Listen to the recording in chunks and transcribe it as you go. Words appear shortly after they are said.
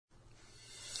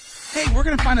Hey, we're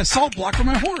going to find a salt block for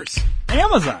my horse.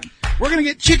 Amazon. We're going to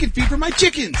get chicken feed for my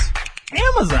chickens.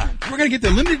 Amazon. We're going to get the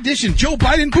limited edition Joe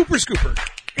Biden pooper scooper.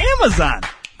 Amazon.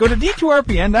 Go to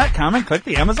D2RPN.com and click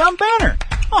the Amazon banner.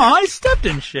 Aw, I stepped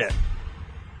in shit.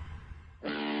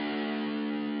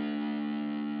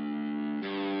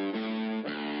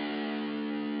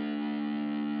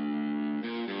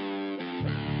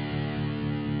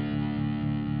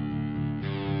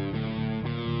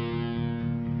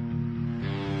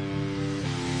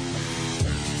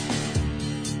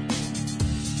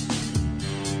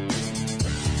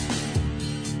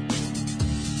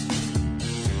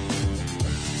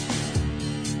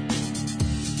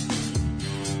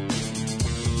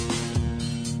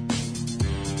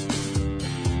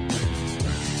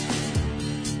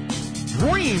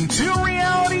 Dream 2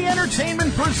 Reality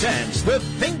Entertainment presents the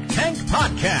Think Tank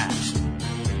Podcast.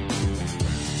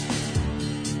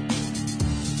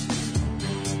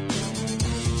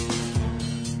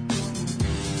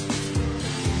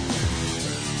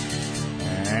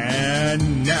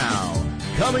 And now,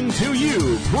 coming to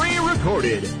you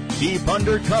pre-recorded, deep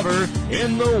undercover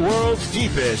in the world's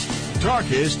deepest,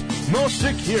 darkest, most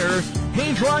secure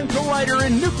Hadron Collider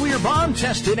and nuclear bomb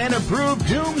tested and approved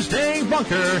doomsday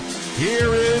bunker,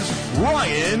 here is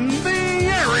Ryan the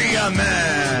Area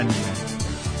Man.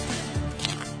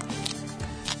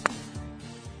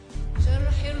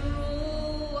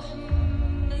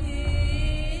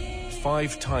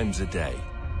 5 times a day,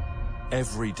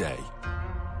 every day,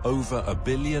 over 1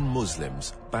 billion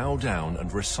Muslims bow down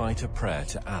and recite a prayer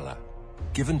to Allah,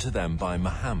 given to them by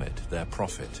Muhammad, their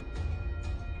prophet.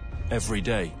 Every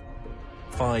day,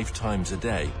 5 times a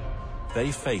day,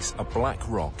 they face a black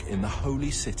rock in the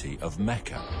holy city of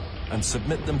Mecca and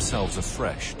submit themselves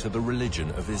afresh to the religion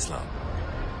of Islam.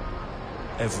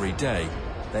 Every day,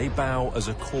 they bow as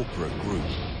a corporate group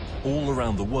all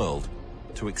around the world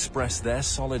to express their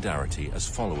solidarity as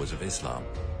followers of Islam,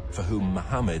 for whom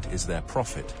Muhammad is their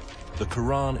prophet, the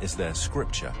Quran is their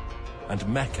scripture, and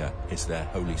Mecca is their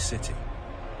holy city.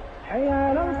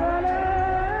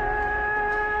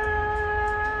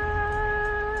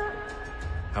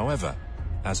 However,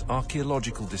 as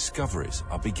archaeological discoveries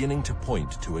are beginning to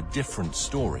point to a different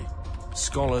story,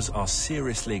 scholars are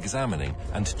seriously examining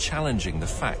and challenging the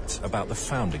facts about the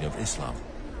founding of Islam.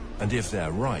 And if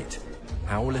they're right,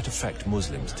 how will it affect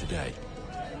Muslims today?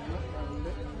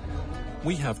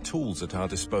 We have tools at our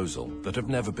disposal that have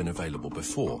never been available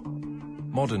before.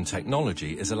 Modern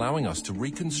technology is allowing us to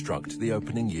reconstruct the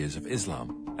opening years of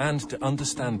Islam and to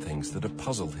understand things that have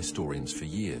puzzled historians for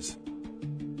years.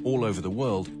 All over the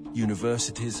world,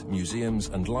 universities, museums,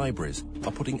 and libraries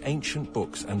are putting ancient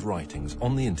books and writings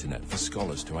on the internet for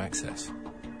scholars to access.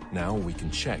 Now we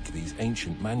can check these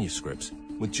ancient manuscripts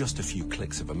with just a few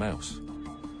clicks of a mouse.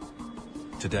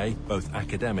 Today, both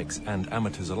academics and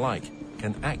amateurs alike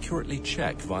can accurately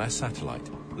check via satellite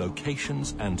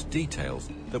locations and details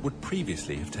that would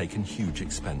previously have taken huge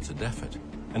expense and effort,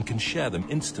 and can share them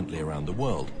instantly around the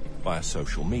world via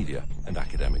social media and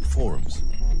academic forums.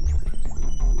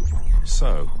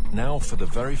 So, now for the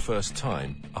very first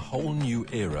time, a whole new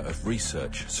era of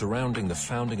research surrounding the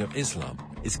founding of Islam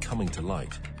is coming to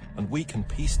light, and we can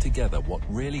piece together what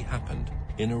really happened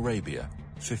in Arabia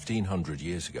 1500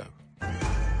 years ago.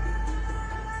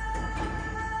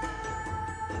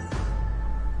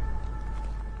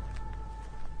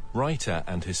 Writer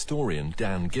and historian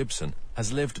Dan Gibson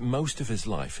has lived most of his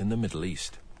life in the Middle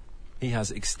East. He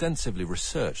has extensively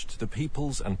researched the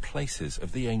peoples and places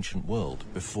of the ancient world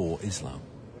before Islam.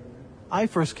 I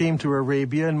first came to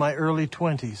Arabia in my early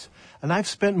 20s, and I've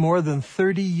spent more than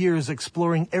 30 years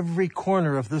exploring every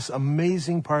corner of this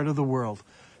amazing part of the world,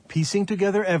 piecing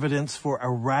together evidence for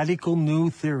a radical new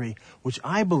theory, which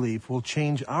I believe will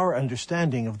change our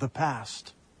understanding of the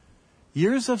past.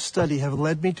 Years of study have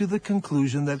led me to the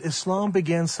conclusion that Islam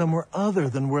began somewhere other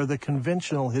than where the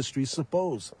conventional histories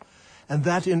suppose, and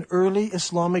that in early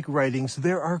Islamic writings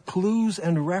there are clues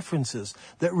and references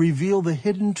that reveal the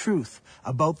hidden truth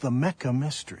about the Mecca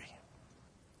mystery.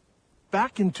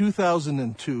 Back in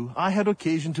 2002, I had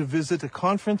occasion to visit a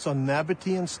conference on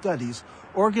Nabatean studies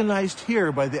organized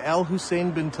here by the Al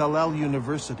Hussein bin Talal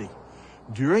University.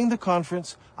 During the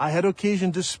conference, I had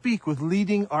occasion to speak with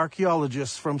leading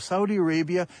archaeologists from Saudi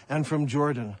Arabia and from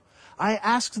Jordan. I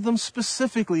asked them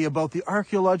specifically about the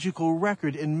archaeological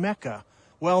record in Mecca.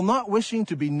 While not wishing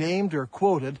to be named or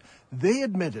quoted, they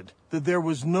admitted that there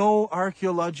was no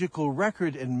archaeological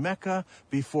record in Mecca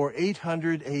before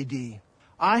 800 AD.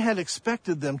 I had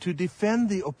expected them to defend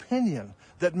the opinion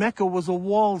that Mecca was a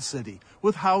walled city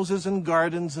with houses and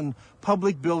gardens and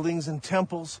public buildings and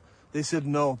temples. They said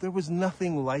no, there was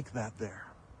nothing like that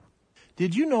there.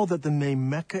 Did you know that the name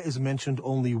Mecca is mentioned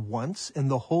only once in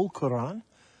the whole Quran?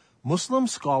 Muslim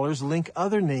scholars link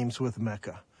other names with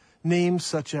Mecca, names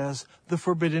such as the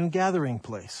Forbidden Gathering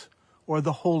Place, or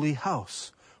the Holy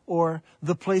House, or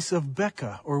the place of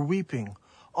Becca, or weeping.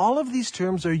 All of these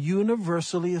terms are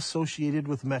universally associated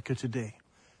with Mecca today.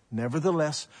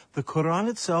 Nevertheless, the Quran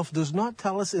itself does not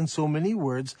tell us in so many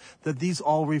words that these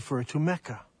all refer to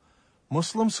Mecca.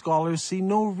 Muslim scholars see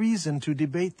no reason to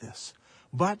debate this.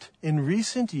 But in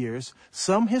recent years,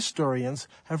 some historians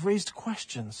have raised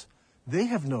questions. They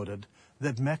have noted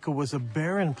that Mecca was a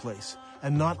barren place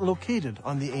and not located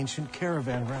on the ancient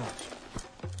caravan route.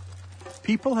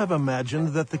 People have imagined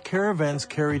that the caravans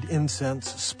carried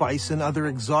incense, spice, and other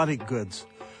exotic goods.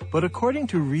 But according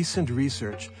to recent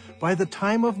research, by the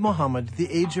time of Muhammad, the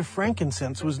age of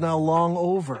frankincense was now long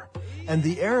over, and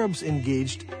the Arabs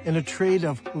engaged in a trade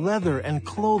of leather and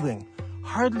clothing,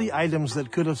 hardly items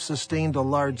that could have sustained a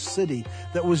large city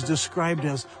that was described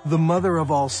as the mother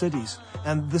of all cities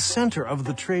and the center of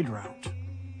the trade route.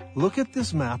 Look at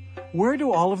this map. Where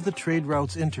do all of the trade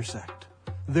routes intersect?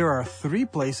 There are 3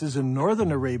 places in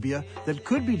northern Arabia that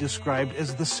could be described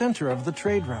as the center of the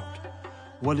trade route.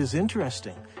 What is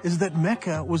interesting is that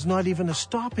Mecca was not even a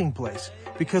stopping place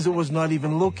because it was not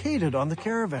even located on the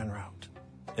caravan route.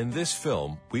 In this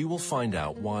film, we will find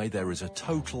out why there is a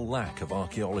total lack of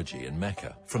archaeology in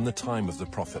Mecca from the time of the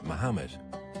Prophet Muhammad,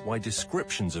 why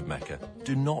descriptions of Mecca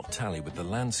do not tally with the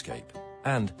landscape,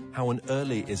 and how an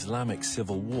early Islamic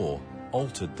civil war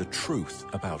altered the truth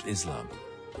about Islam.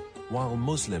 While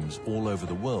Muslims all over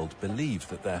the world believed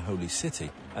that their holy city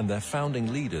and their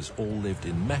founding leaders all lived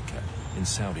in Mecca, in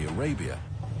Saudi Arabia,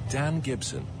 Dan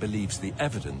Gibson believes the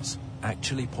evidence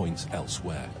actually points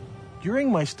elsewhere.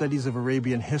 During my studies of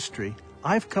Arabian history,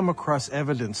 I've come across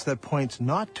evidence that points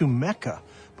not to Mecca,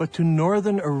 but to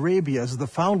northern Arabia as the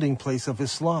founding place of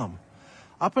Islam.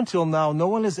 Up until now, no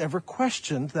one has ever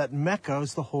questioned that Mecca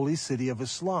is the holy city of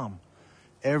Islam.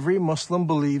 Every Muslim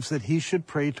believes that he should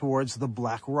pray towards the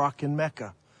Black Rock in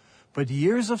Mecca. But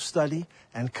years of study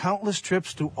and countless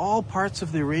trips to all parts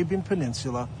of the Arabian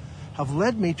Peninsula have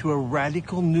led me to a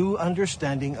radical new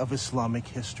understanding of Islamic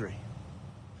history.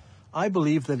 I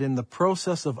believe that in the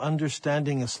process of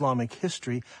understanding Islamic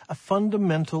history, a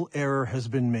fundamental error has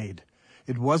been made.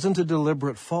 It wasn't a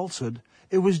deliberate falsehood.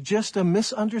 It was just a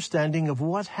misunderstanding of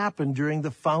what happened during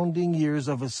the founding years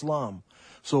of Islam.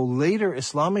 So later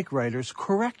Islamic writers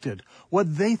corrected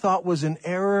what they thought was an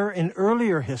error in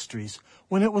earlier histories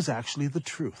when it was actually the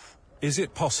truth. Is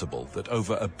it possible that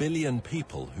over 1 billion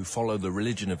people who follow the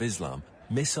religion of Islam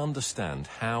misunderstand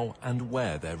how and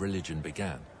where their religion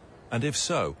began? And if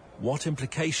so, what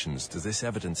implications does this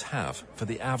evidence have for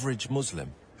the average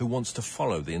Muslim who wants to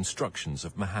follow the instructions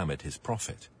of Muhammad, his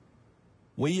prophet?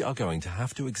 We are going to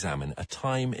have to examine a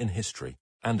time in history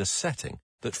and a setting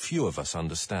that few of us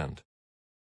understand.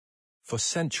 For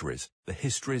centuries, the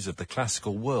histories of the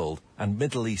classical world and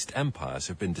Middle East empires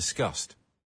have been discussed,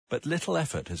 but little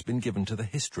effort has been given to the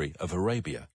history of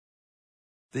Arabia.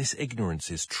 This ignorance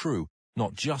is true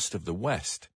not just of the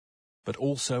West, but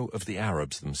also of the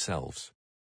Arabs themselves.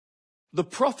 The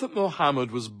Prophet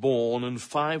Muhammad was born in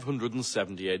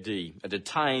 570 AD, at a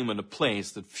time and a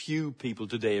place that few people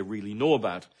today really know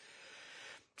about.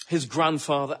 His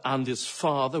grandfather and his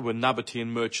father were Nabatean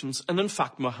merchants, and in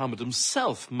fact Muhammad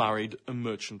himself married a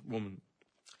merchant woman.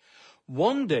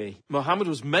 One day, Muhammad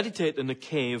was meditating in a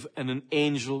cave and an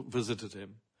angel visited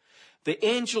him. The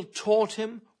angel taught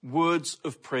him words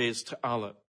of praise to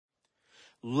Allah.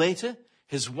 Later,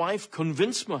 his wife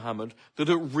convinced Muhammad that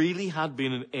it really had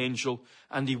been an angel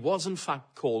and he was in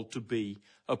fact called to be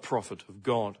a prophet of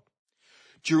God.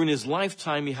 During his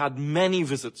lifetime, he had many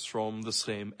visits from the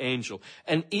same angel,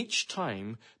 and each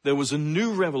time there was a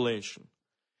new revelation.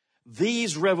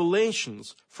 These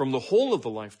revelations from the whole of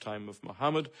the lifetime of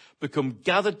Muhammad become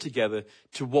gathered together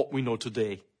to what we know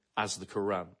today as the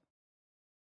Quran.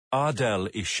 Adel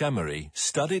Ishamari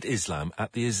studied Islam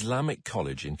at the Islamic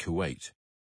College in Kuwait.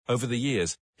 Over the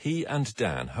years, he and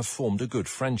Dan have formed a good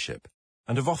friendship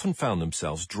and have often found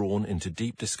themselves drawn into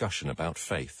deep discussion about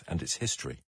faith and its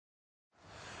history.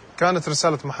 كانت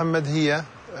رسالة محمد هي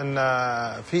أن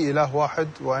في إله واحد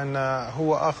وأن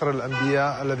هو آخر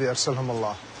الأنبياء الذي أرسلهم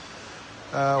الله.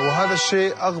 وهذا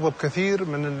الشيء أغضب كثير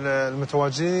من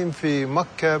المتواجدين في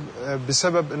مكة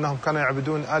بسبب أنهم كانوا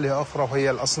يعبدون آلهة أخرى وهي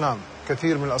الأصنام.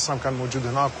 كثير من الأصنام كان موجود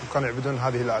هناك وكانوا يعبدون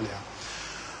هذه الآلهة.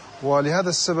 ولهذا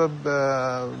السبب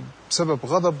بسبب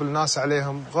غضب الناس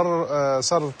عليهم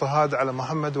صار اضطهاد على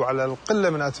محمد وعلى القلة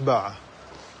من أتباعه.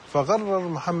 فقرر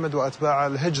محمد وأتباعه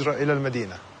الهجرة إلى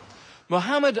المدينة.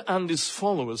 Muhammad and his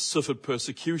followers suffered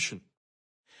persecution.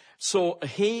 So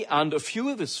he and a few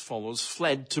of his followers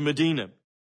fled to Medina.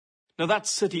 Now that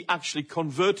city actually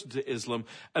converted to Islam,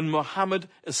 and Muhammad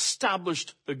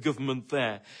established a government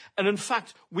there. And in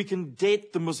fact, we can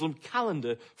date the Muslim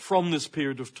calendar from this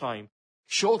period of time.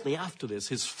 Shortly after this,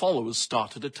 his followers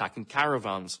started attacking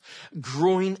caravans,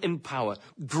 growing in power,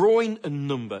 growing in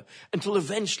number, until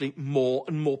eventually more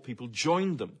and more people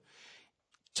joined them,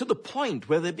 to the point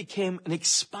where they became an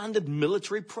expanded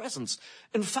military presence,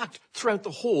 in fact, throughout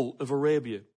the whole of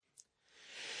Arabia.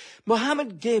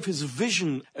 Muhammad gave his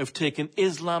vision of taking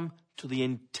Islam to the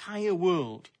entire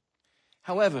world.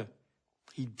 However,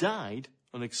 he died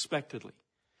unexpectedly.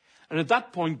 And at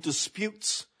that point,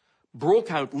 disputes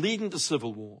broke out, leading to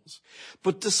civil wars.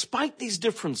 But despite these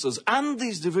differences and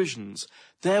these divisions,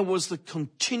 there was the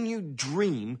continued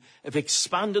dream of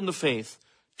expanding the faith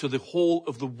to the whole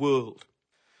of the world.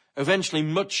 Eventually,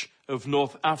 much of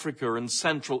North Africa and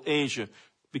Central Asia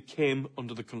became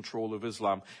under the control of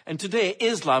Islam. And today,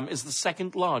 Islam is the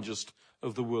second largest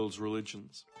of the world's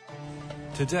religions.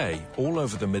 Today, all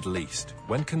over the Middle East,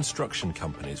 when construction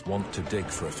companies want to dig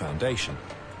for a foundation,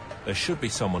 there should be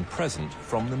someone present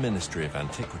from the Ministry of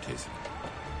Antiquities.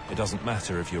 It doesn't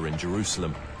matter if you're in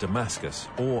Jerusalem, Damascus,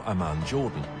 or Amman,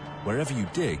 Jordan. Wherever you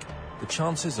dig, the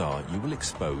chances are you will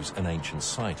expose an ancient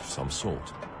site of some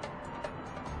sort.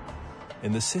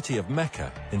 In the city of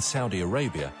Mecca, in Saudi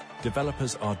Arabia,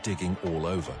 developers are digging all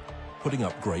over, putting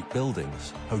up great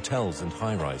buildings, hotels and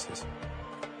high-rises.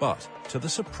 But, to the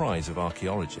surprise of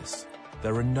archaeologists,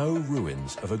 there are no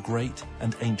ruins of a great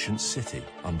and ancient city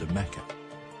under Mecca.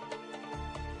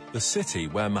 The city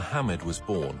where Muhammad was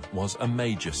born was a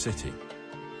major city.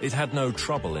 It had no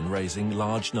trouble in raising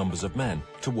large numbers of men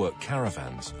to work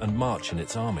caravans and march in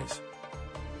its armies.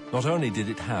 Not only did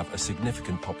it have a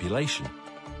significant population,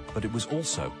 but it was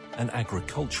also an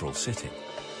agricultural city.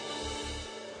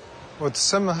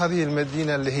 وتسمى هذه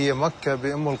المدينة اللي هي مكة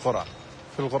بأم القرى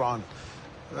في القرآن.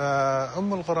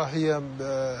 أم القرى هي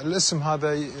الاسم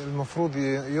هذا المفروض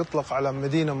يطلق على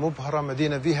مدينة مبهرة،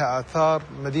 مدينة فيها آثار،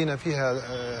 مدينة فيها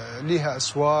لها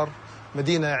أسوار،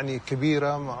 مدينة يعني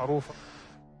كبيرة معروفة.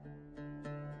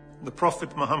 The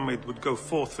Prophet Muhammad would go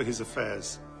forth for his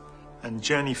affairs and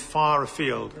journey far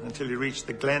afield until he reached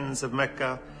the glens of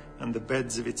Mecca and the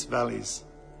beds of its valleys.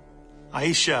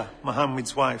 Aisha,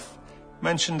 Muhammad's wife,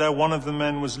 mentioned how one of the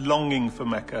men was longing for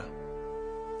Mecca.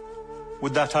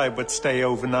 Would that I but stay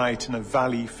overnight in a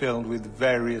valley filled with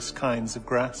various kinds of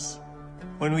grass?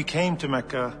 When we came to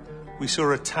Mecca, we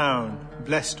saw a town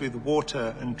blessed with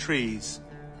water and trees,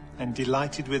 and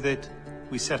delighted with it,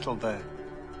 we settled there.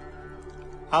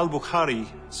 Al-Bukhari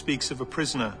speaks of a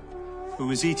prisoner who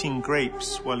was eating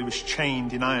grapes while he was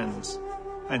chained in irons,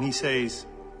 and he says,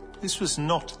 "This was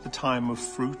not the time of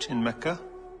fruit in Mecca."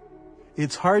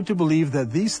 It's hard to believe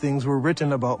that these things were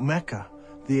written about Mecca.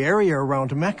 The area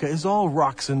around Mecca is all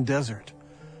rocks and desert.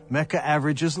 Mecca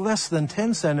averages less than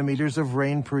 10 centimeters of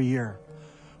rain per year.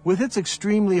 With its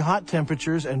extremely hot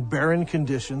temperatures and barren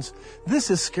conditions, this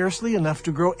is scarcely enough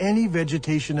to grow any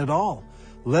vegetation at all,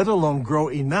 let alone grow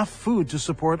enough food to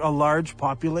support a large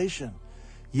population.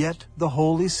 Yet the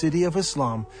holy city of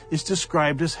Islam is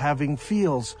described as having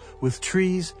fields with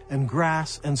trees and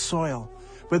grass and soil,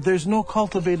 but there's no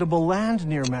cultivatable land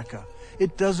near Mecca.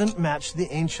 It doesn't match the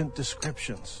ancient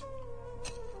descriptions.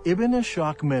 Ibn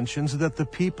Ishaq mentions that the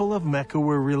people of Mecca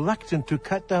were reluctant to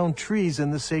cut down trees in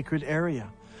the sacred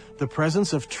area. The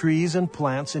presence of trees and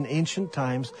plants in ancient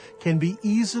times can be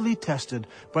easily tested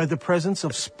by the presence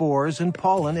of spores and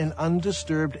pollen in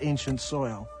undisturbed ancient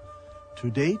soil.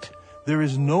 To date, there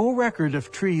is no record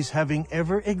of trees having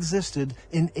ever existed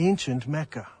in ancient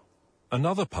Mecca.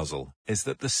 Another puzzle is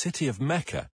that the city of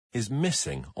Mecca is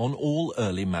missing on all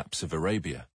early maps of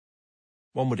Arabia.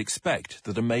 One would expect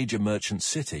that a major merchant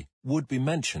city would be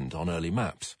mentioned on early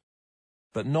maps,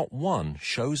 but not one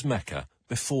shows Mecca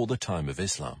before the time of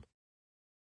Islam.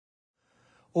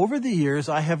 Over the years,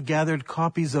 I have gathered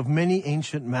copies of many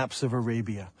ancient maps of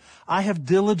Arabia. I have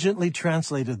diligently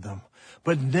translated them,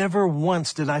 but never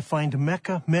once did I find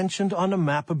Mecca mentioned on a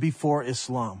map before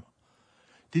Islam.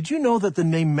 Did you know that the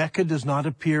name Mecca does not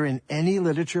appear in any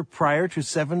literature prior to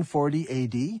 740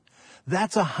 AD?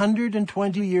 That's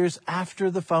 120 years after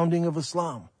the founding of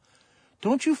Islam.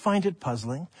 Don't you find it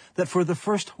puzzling that for the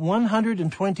first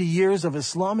 120 years of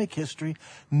Islamic history,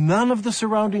 none of the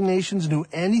surrounding nations knew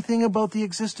anything about the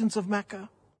existence of Mecca?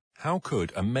 How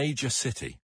could a major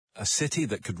city, a city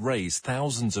that could raise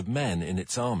thousands of men in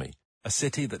its army, a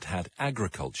city that had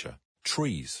agriculture,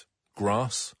 trees,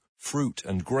 grass, fruit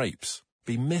and grapes,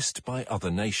 be missed by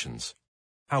other nations?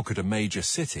 How could a major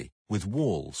city with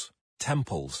walls,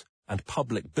 temples, and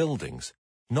public buildings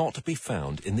not be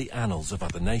found in the annals of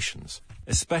other nations,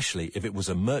 especially if it was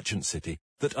a merchant city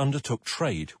that undertook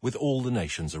trade with all the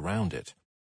nations around it.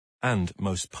 And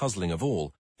most puzzling of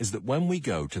all is that when we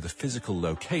go to the physical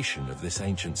location of this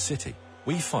ancient city,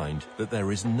 we find that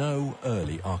there is no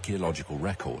early archaeological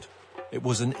record. It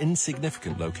was an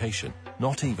insignificant location,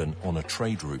 not even on a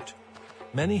trade route.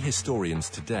 Many historians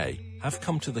today have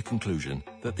come to the conclusion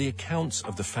that the accounts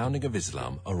of the founding of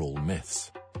Islam are all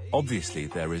myths. Obviously,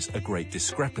 there is a great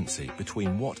discrepancy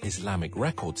between what Islamic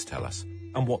records tell us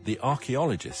and what the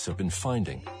archaeologists have been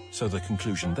finding, so the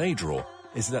conclusion they draw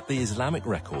is that the Islamic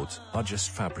records are just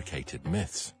fabricated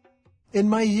myths. In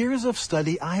my years of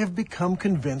study, I have become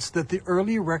convinced that the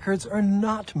early records are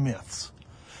not myths,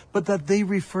 but that they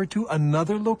refer to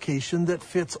another location that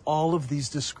fits all of these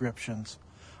descriptions.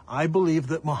 I believe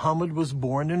that Muhammad was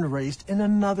born and raised in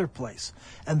another place,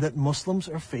 and that Muslims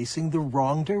are facing the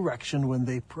wrong direction when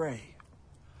they pray.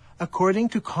 According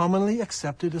to commonly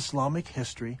accepted Islamic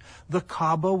history, the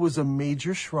Kaaba was a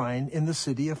major shrine in the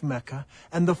city of Mecca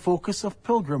and the focus of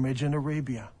pilgrimage in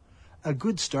Arabia. A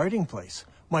good starting place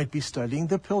might be studying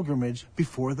the pilgrimage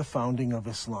before the founding of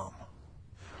Islam.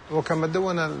 وكما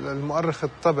دون المؤرخ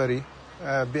الطبري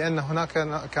بأن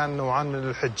هناك كان نوعان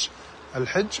من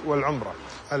الحج والعمرة.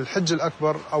 الحج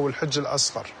الأكبر أو الحج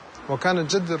الأصغر. وكان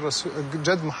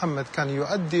جد محمد كان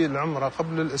يؤدي العمرة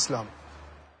قبل الإسلام.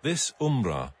 This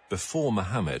Umrah, before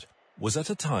Muhammad, was at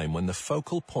a time when the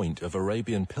focal point of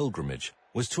Arabian pilgrimage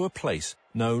was to a place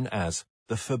known as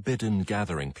the Forbidden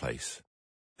Gathering Place.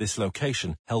 This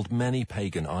location held many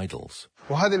pagan idols.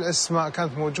 وهذه الأسماء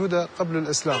كانت موجودة قبل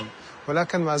الإسلام،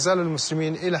 ولكن ما زال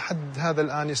المسلمين إلى حد هذا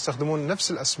الآن يستخدمون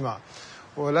نفس الأسماء،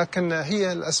 ولكن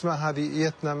هي الأسماء هذه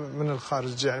إيتنا من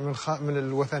الخارج، يعني من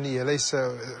الوثنية، ليس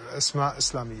أسماء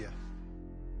إسلامية.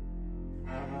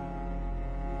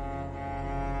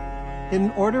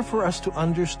 In order for us to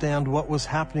understand what was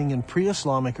happening in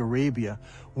pre-Islamic Arabia,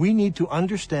 we need to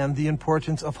understand the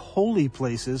importance of holy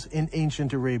places in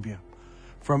ancient Arabia.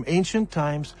 From ancient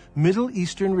times, Middle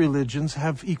Eastern religions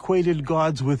have equated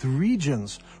gods with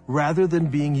regions rather than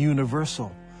being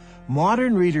universal.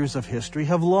 Modern readers of history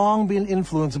have long been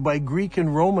influenced by Greek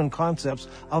and Roman concepts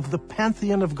of the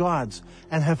pantheon of gods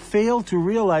and have failed to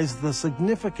realize the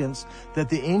significance that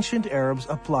the ancient Arabs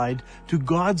applied to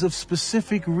gods of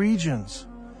specific regions.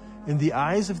 In the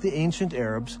eyes of the ancient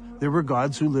Arabs, there were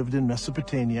gods who lived in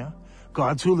Mesopotamia,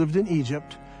 gods who lived in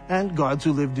Egypt, and gods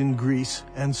who lived in Greece,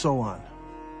 and so on.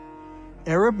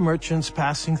 Arab merchants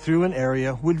passing through an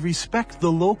area would respect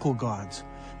the local gods.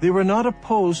 They were not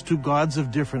opposed to gods of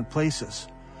different places.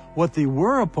 What they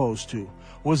were opposed to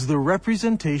was the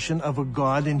representation of a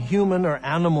god in human or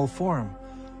animal form.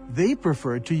 They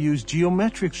preferred to use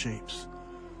geometric shapes.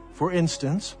 For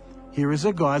instance, here is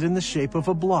a god in the shape of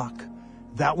a block.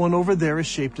 That one over there is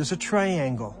shaped as a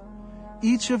triangle.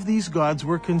 Each of these gods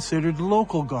were considered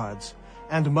local gods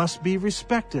and must be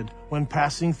respected when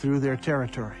passing through their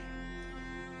territory.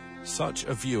 Such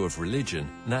a view of religion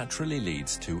naturally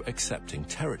leads to accepting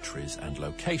territories and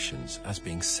locations as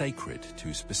being sacred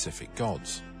to specific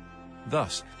gods.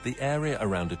 Thus, the area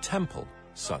around a temple,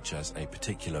 such as a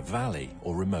particular valley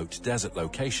or remote desert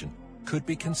location, could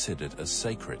be considered as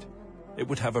sacred. It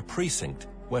would have a precinct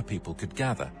where people could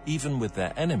gather, even with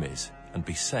their enemies, and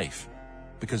be safe,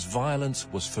 because violence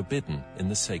was forbidden in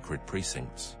the sacred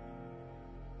precincts.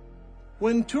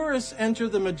 When tourists enter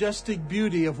the majestic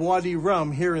beauty of Wadi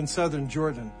Rum here in southern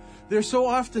Jordan, they're so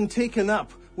often taken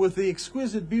up with the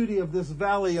exquisite beauty of this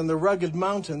valley and the rugged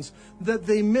mountains that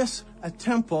they miss a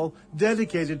temple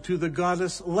dedicated to the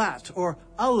goddess Lat, or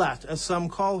Allat as some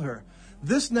call her.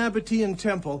 This Nabatean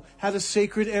temple had a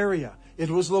sacred area.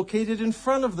 It was located in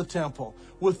front of the temple,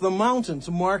 with the mountains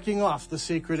marking off the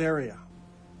sacred area.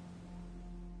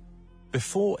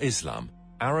 Before Islam,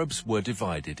 Arabs were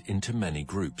divided into many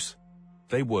groups.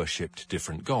 They worshipped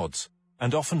different gods,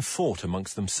 and often fought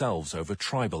amongst themselves over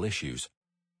tribal issues.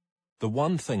 The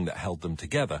one thing that held them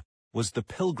together was the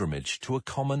pilgrimage to a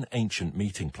common ancient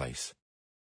meeting place.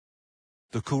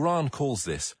 The Quran calls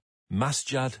this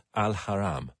Masjid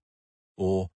al-Haram,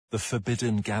 or the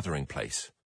Forbidden Gathering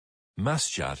Place.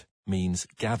 Masjid means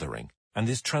gathering, and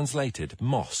is translated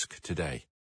mosque today.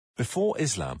 Before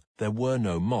Islam, there were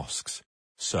no mosques,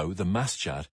 so the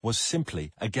masjid was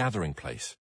simply a gathering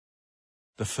place.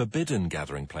 The Forbidden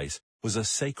Gathering Place was a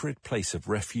sacred place of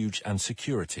refuge and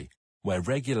security, where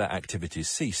regular activities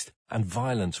ceased and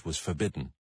violence was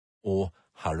forbidden, or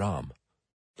haram.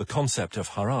 The concept of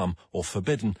haram, or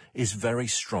forbidden, is very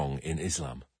strong in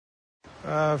Islam.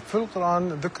 في القرآن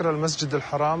ذكر المسجد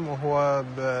الحرام، وهو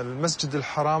المسجد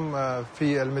الحرام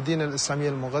في المدينة الإسلامية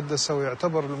المقدسة،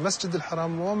 ويعتبر المسجد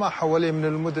الحرام وما حواليه من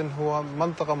المدن هو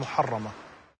منطقة محرمة.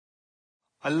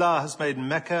 Allah has made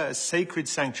Mecca a sacred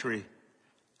sanctuary,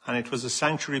 and it was a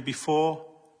sanctuary before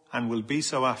and will be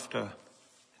so after.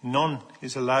 None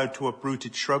is allowed to uproot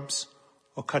its shrubs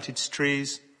or cut its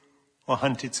trees or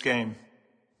hunt its game.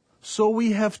 So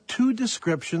we have two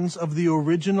descriptions of the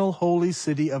original holy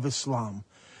city of Islam.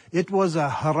 It was a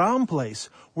haram place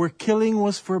where killing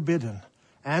was forbidden,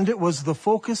 and it was the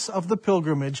focus of the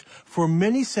pilgrimage for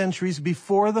many centuries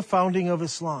before the founding of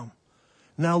Islam.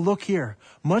 Now look here.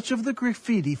 Much of the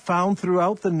graffiti found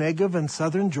throughout the Negev and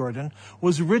southern Jordan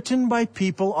was written by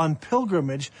people on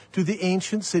pilgrimage to the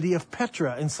ancient city of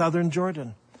Petra in southern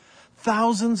Jordan.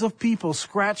 Thousands of people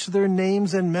scratched their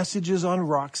names and messages on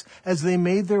rocks as they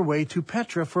made their way to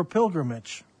Petra for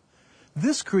pilgrimage.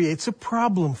 This creates a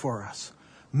problem for us.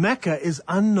 Mecca is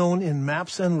unknown in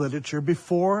maps and literature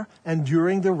before and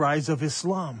during the rise of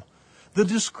Islam. The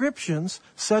descriptions,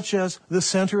 such as the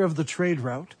center of the trade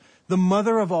route, the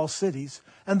mother of all cities,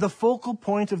 and the focal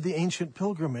point of the ancient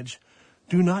pilgrimage,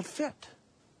 do not fit.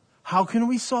 How can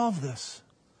we solve this?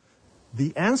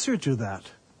 The answer to that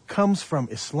comes from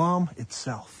Islam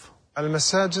itself.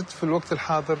 المساجد في الوقت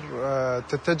الحاضر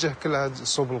تتجه كلها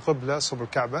صوب القبلة، صوب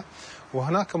الكعبة،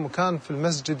 وهناك مكان في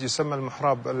المسجد يسمى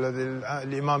المحراب الذي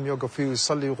الإمام يوقف فيه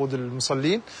ويصلي ويقود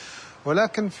المصلين.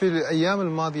 ولكن في الأيام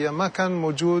الماضية ما كان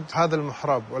موجود هذا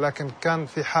المحراب، ولكن كان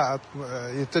في حائط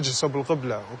يتجه صوب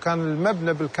القبلة، وكان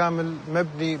المبنى بالكامل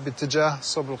مبني باتجاه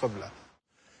صوب القبلة.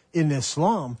 In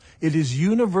Islam, it is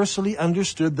universally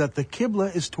understood that the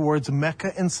Qibla is towards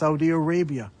Mecca and Saudi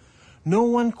Arabia. No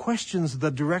one questions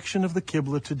the direction of the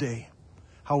Qibla today.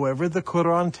 However, the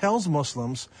Quran tells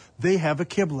Muslims they have a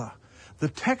Qibla. The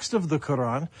text of the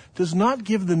Quran does not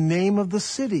give the name of the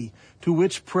city to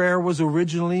which prayer was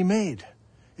originally made.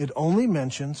 It only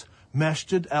mentions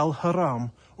Masjid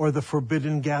al-Haram, or the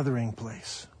forbidden gathering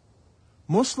place.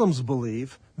 Muslims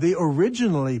believe they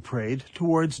originally prayed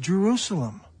towards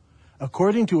Jerusalem.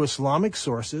 According to Islamic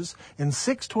sources, in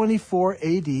 624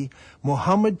 AD,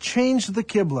 Muhammad changed the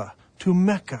Qibla to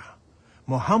Mecca.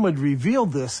 Muhammad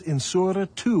revealed this in Surah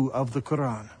 2 of the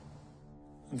Quran.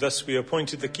 Thus we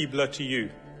appointed the Qibla to you.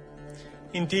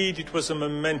 Indeed, it was a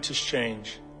momentous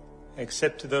change,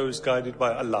 except to those guided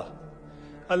by Allah.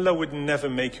 Allah would never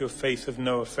make your faith of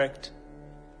no effect.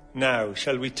 Now,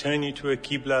 shall we turn you to a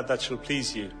Qibla that shall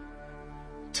please you?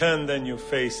 Turn then your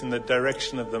face in the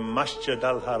direction of the Masjid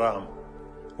al-Haram.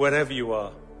 Wherever you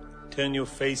are, turn your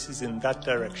faces in that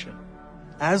direction.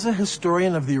 As a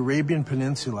historian of the Arabian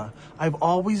Peninsula, I've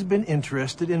always been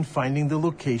interested in finding the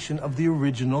location of the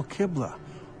original Qibla.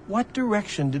 What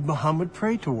direction did Muhammad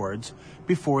pray towards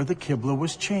before the Qibla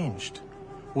was changed?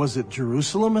 Was it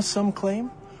Jerusalem as some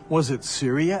claim? Was it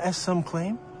Syria as some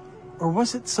claim? Or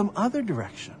was it some other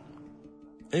direction?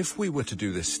 If we were to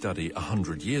do this study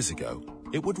 100 years ago,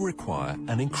 it would require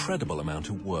an incredible amount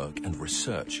of work and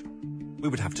research. We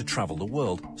would have to travel the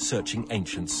world searching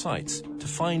ancient sites to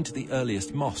find the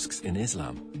earliest mosques in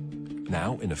Islam.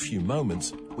 Now, in a few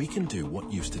moments, we can do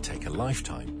what used to take a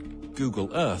lifetime. Google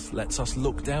Earth lets us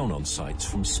look down on sites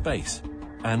from space,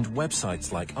 and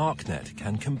websites like ArcNet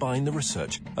can combine the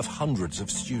research of hundreds of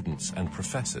students and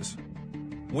professors.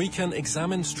 We can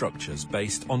examine structures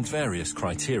based on various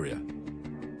criteria.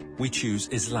 We choose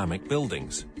Islamic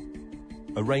buildings,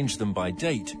 arrange them by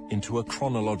date into a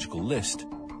chronological list,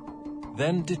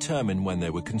 then determine when they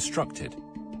were constructed,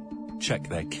 check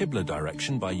their Qibla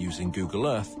direction by using Google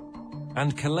Earth,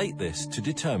 and collate this to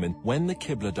determine when the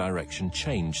Qibla direction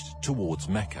changed towards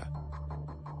Mecca.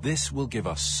 This will give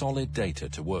us solid data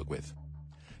to work with.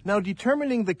 Now,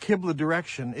 determining the Qibla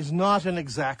direction is not an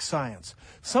exact science.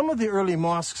 Some of the early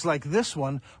mosques like this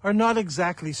one are not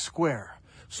exactly square.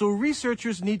 So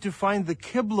researchers need to find the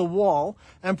Qibla wall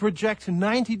and project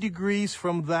 90 degrees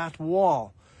from that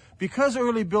wall. Because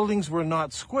early buildings were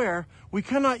not square, we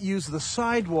cannot use the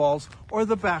side walls or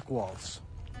the back walls.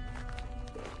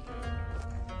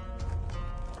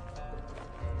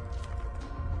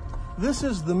 This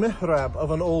is the mihrab of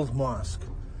an old mosque.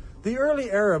 The early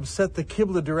Arabs set the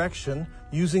Qibla direction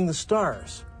using the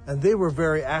stars, and they were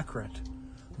very accurate.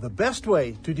 The best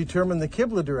way to determine the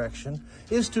Qibla direction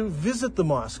is to visit the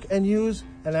mosque and use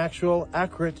an actual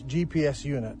accurate GPS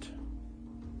unit.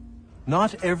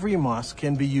 Not every mosque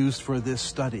can be used for this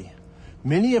study.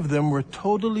 Many of them were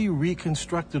totally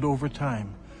reconstructed over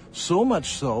time, so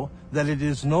much so that it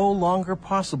is no longer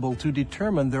possible to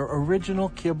determine their original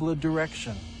Qibla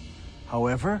direction.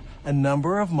 However, a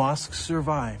number of mosques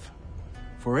survive.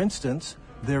 For instance,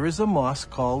 there is a mosque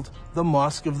called the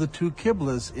Mosque of the Two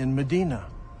Qiblas in Medina.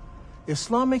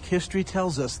 Islamic history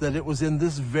tells us that it was in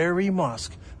this very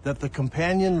mosque that the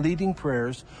companion leading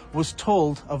prayers was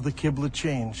told of the Qibla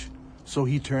change. So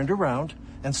he turned around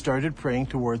and started praying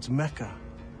towards Mecca.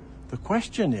 The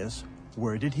question is,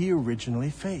 where did he originally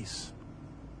face?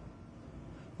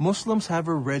 Muslims have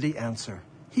a ready answer.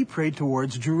 He prayed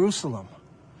towards Jerusalem.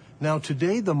 Now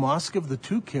today the Mosque of the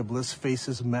Two Qiblas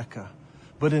faces Mecca.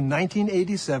 But in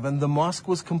 1987 the mosque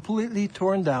was completely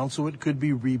torn down so it could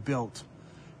be rebuilt.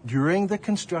 During the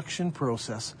construction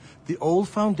process, the old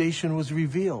foundation was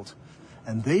revealed,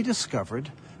 and they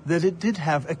discovered that it did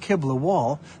have a Qibla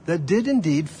wall that did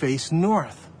indeed face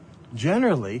north,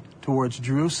 generally towards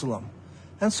Jerusalem.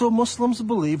 And so Muslims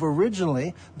believe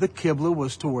originally the Qibla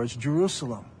was towards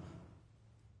Jerusalem.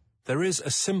 There is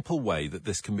a simple way that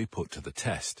this can be put to the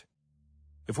test.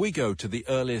 If we go to the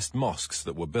earliest mosques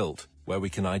that were built, where we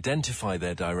can identify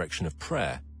their direction of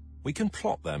prayer, we can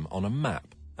plot them on a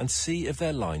map and see if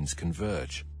their lines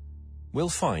converge. We'll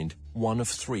find one of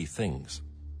three things.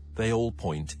 They all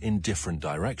point in different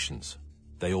directions.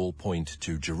 They all point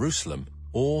to Jerusalem,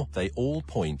 or they all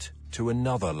point to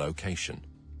another location.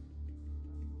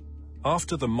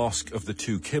 After the Mosque of the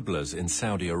Two Qiblas in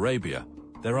Saudi Arabia,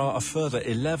 there are a further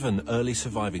 11 early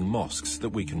surviving mosques that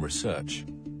we can research.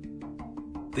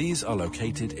 These are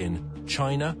located in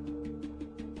China,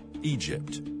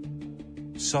 Egypt,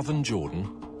 southern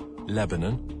Jordan,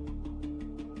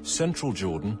 Lebanon, central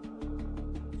Jordan,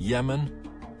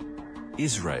 Yemen,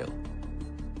 Israel,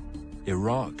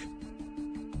 Iraq,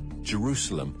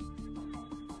 Jerusalem,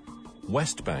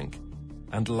 West Bank,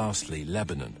 and lastly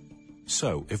Lebanon.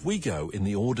 So, if we go in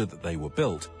the order that they were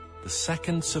built, the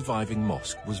second surviving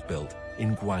mosque was built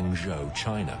in Guangzhou,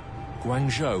 China.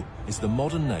 Guangzhou is the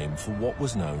modern name for what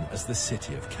was known as the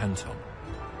city of Canton.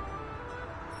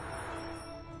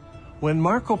 When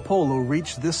Marco Polo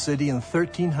reached this city in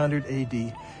 1300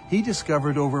 AD, he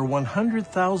discovered over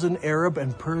 100,000 Arab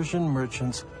and Persian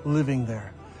merchants living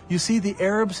there. You see, the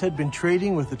Arabs had been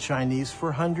trading with the Chinese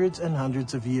for hundreds and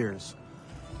hundreds of years.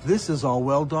 This is all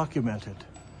well documented.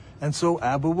 And so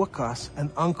Abu Waqas,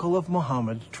 an uncle of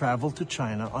Muhammad, traveled to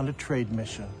China on a trade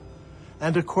mission.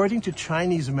 And according to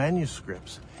Chinese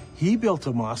manuscripts, he built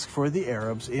a mosque for the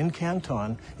Arabs in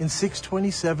Canton in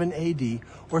 627 AD,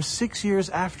 or 6 years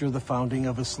after the founding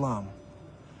of Islam.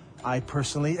 I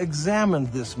personally examined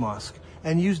this mosque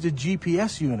and used a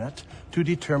GPS unit to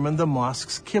determine the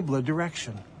mosque's Qibla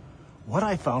direction. What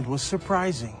I found was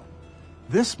surprising.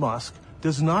 This mosque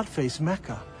does not face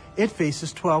Mecca. It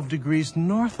faces 12 degrees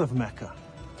north of Mecca,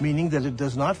 meaning that it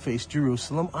does not face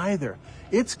Jerusalem either.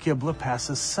 Its Qibla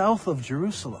passes south of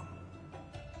Jerusalem.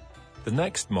 The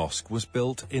next mosque was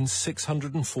built in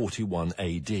 641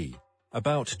 AD,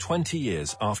 about 20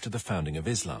 years after the founding of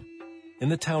Islam, in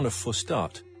the town of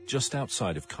Fustat, just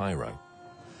outside of Cairo.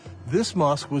 This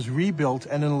mosque was rebuilt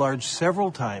and enlarged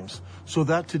several times, so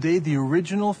that today the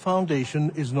original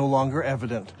foundation is no longer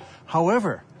evident.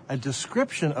 However, a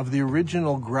description of the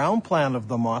original ground plan of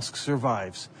the mosque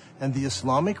survives, and the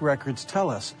Islamic records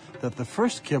tell us that the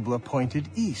first Qibla pointed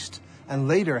east and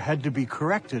later had to be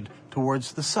corrected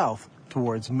towards the south,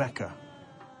 towards Mecca.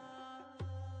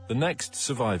 The next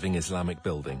surviving Islamic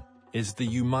building is the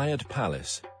Umayyad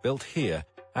Palace, built here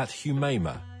at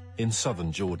Humayma in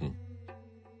southern Jordan.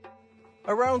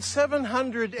 Around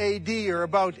 700 AD, or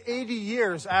about 80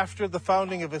 years after the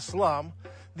founding of Islam,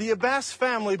 the Abbas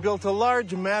family built a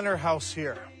large manor house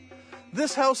here.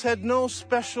 This house had no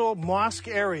special mosque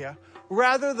area.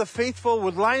 Rather, the faithful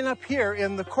would line up here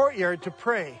in the courtyard to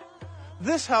pray.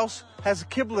 This house has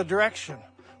Qibla direction,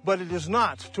 but it is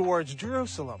not towards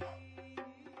Jerusalem.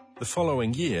 The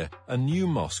following year, a new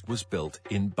mosque was built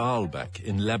in Baalbek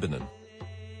in Lebanon.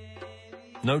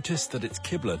 Notice that its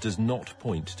Qibla does not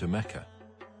point to Mecca.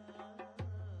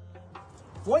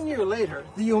 1 year later,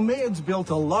 the Umayyads built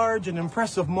a large and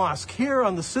impressive mosque here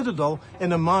on the citadel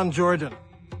in Amman, Jordan.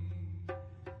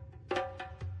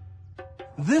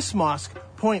 This mosque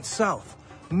points south.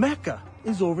 Mecca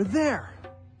is over there.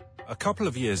 A couple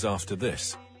of years after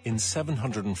this, in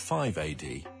 705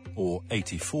 AD, or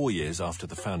 84 years after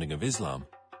the founding of Islam,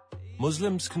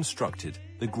 Muslims constructed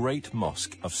the Great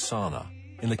Mosque of Sana'a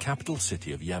in the capital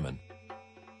city of Yemen.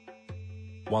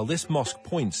 While this mosque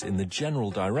points in the general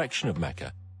direction of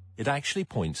Mecca, it actually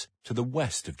points to the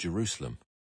west of Jerusalem.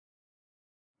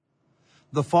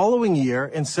 The following year,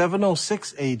 in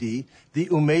 706 AD, the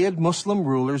Umayyad Muslim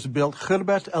rulers built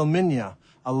Khirbat al-Minya,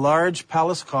 a large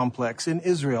palace complex in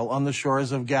Israel on the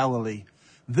shores of Galilee.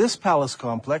 This palace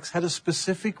complex had a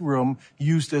specific room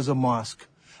used as a mosque.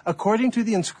 According to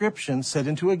the inscription set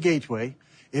into a gateway,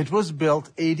 It was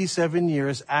built 87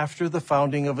 years after the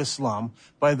founding of Islam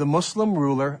by the Muslim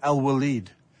ruler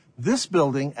Al-Walid. This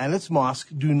building and its mosque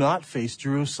do not face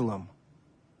Jerusalem.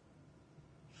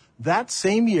 That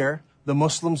same year, the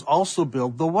Muslims also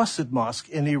built the Wasit Mosque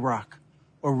in Iraq.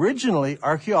 Originally,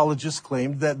 archaeologists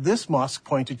claimed that this mosque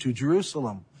pointed to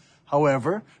Jerusalem.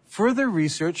 However, further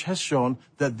research has shown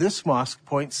that this mosque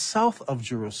points south of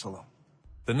Jerusalem.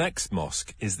 The next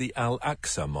mosque is the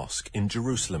Al-Aqsa Mosque in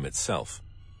Jerusalem itself.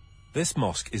 This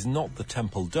mosque is not the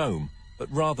temple dome,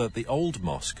 but rather the old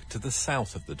mosque to the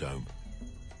south of the dome.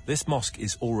 This mosque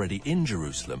is already in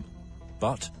Jerusalem,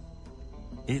 but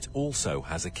it also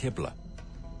has a Qibla,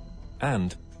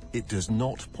 and it does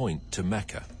not point to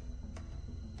Mecca.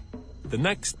 The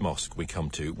next mosque we come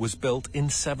to was built in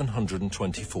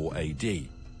 724 AD,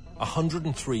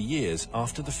 103 years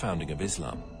after the founding of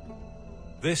Islam.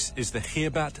 This is the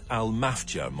Khirbat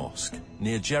al-Mafja Mosque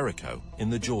near Jericho in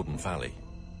the Jordan Valley.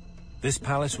 This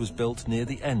palace was built near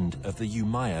the end of the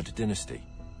Umayyad dynasty.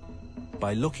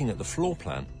 By looking at the floor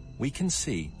plan, we can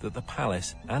see that the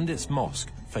palace and its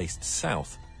mosque faced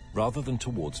south rather than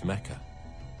towards Mecca.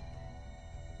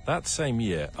 That same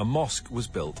year, a mosque was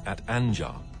built at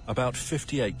Anjar, about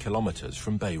 58 kilometers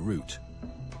from Beirut.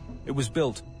 It was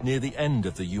built near the end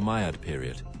of the Umayyad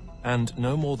period, and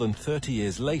no more than 30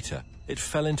 years later, it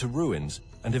fell into ruins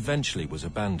and eventually was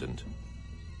abandoned.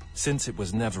 Since it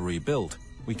was never rebuilt,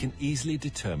 we can easily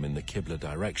determine the Qibla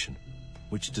direction,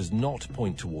 which does not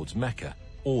point towards Mecca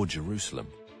or Jerusalem.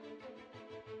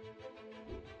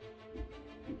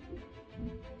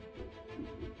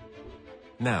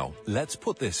 Now, let's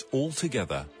put this all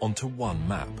together onto one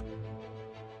map.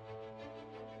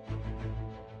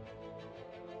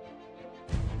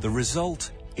 The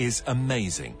result is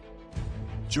amazing.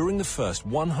 During the first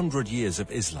 100 years of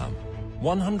Islam,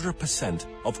 100%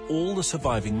 of all the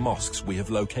surviving mosques we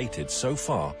have located so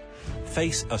far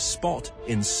face a spot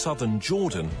in southern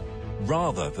Jordan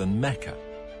rather than Mecca.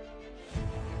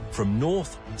 From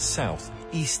north, south,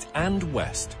 east and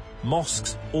west,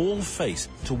 mosques all face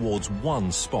towards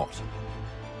one spot.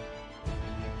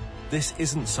 This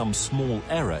isn't some small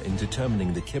error in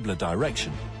determining the Qibla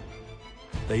direction.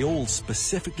 They all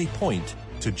specifically point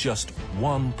to just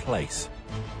one place.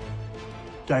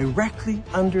 Directly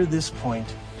under this point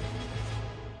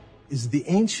is the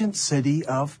ancient city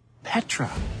of Petra.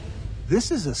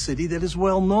 This is a city that is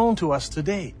well known to us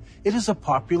today. It is a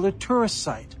popular tourist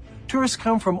site. Tourists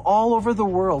come from all over the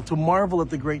world to marvel at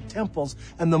the great temples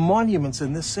and the monuments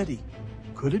in this city.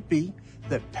 Could it be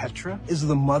that Petra is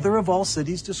the mother of all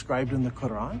cities described in the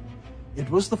Quran? It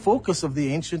was the focus of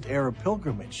the ancient Arab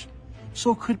pilgrimage.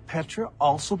 So could Petra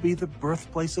also be the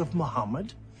birthplace of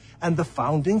Muhammad and the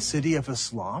founding city of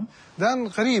Islam? دان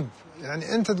غريب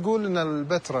يعني أنت تقول إن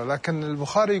البتراء لكن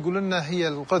البخاري يقول لنا هي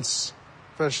القدس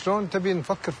فشلون تبين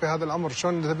نفكر في هذا الأمر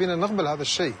شلون تبين نقبل هذا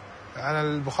الشيء يعني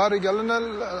البخاري قال لنا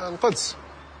القدس.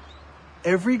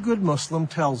 Every good Muslim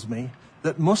tells me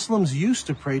that Muslims used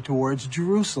to pray towards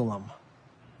Jerusalem.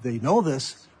 They know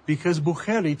this because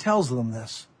Bukhari tells them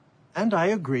this. And I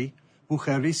agree,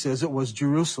 Bukhari says it was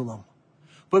Jerusalem.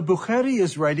 But Bukhari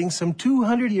is writing some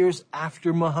 200 years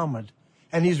after Muhammad,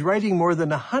 and he's writing more than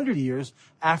 100 years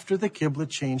after the Qibla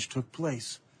change took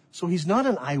place. So he's not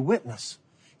an eyewitness.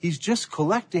 He's just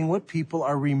collecting what people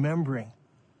are remembering.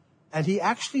 And he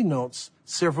actually notes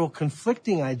several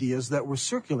conflicting ideas that were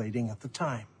circulating at the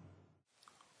time.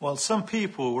 While some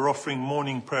people were offering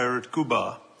morning prayer at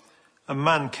Quba, a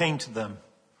man came to them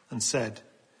and said,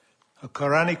 "A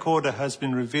Quranic order has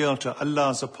been revealed to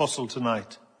Allah's apostle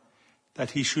tonight,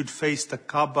 that he should face the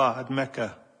Kaaba at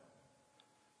Mecca.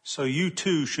 So you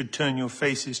too should turn your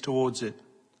faces towards it."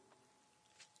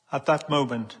 At that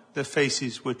moment, their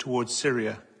faces were towards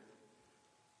Syria.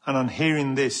 And on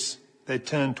hearing this, they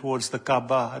turned towards the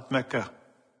Kaaba at Mecca.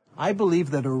 I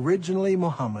believe that originally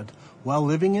Muhammad, while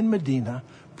living in Medina,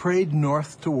 prayed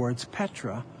north towards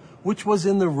Petra, which was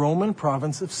in the Roman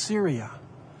province of Syria.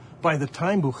 By the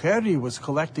time Bukhari was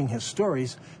collecting his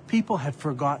stories, people had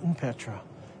forgotten Petra,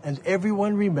 and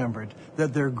everyone remembered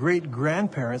that their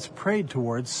great-grandparents prayed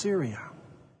towards Syria.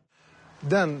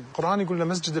 دان القرآن يقول لنا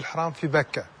مسجد الحرام في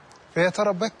بكة فيا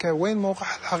ترى بكة وين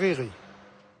موقعها الحقيقي؟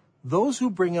 Those who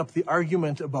bring up the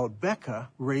argument about Becca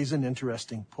raise an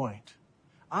interesting point.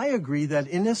 I agree that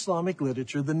in Islamic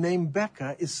literature, the name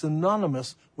Becca is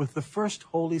synonymous with the first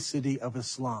holy city of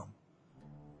Islam.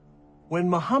 When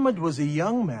Muhammad was a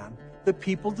young man, the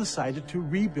people decided to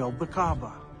rebuild the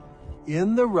Kaaba.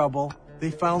 In the rubble, they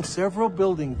found several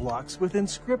building blocks with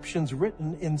inscriptions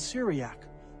written in Syriac,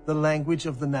 the language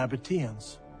of the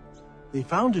Nabateans. They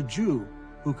found a Jew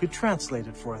who could translate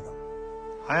it for them.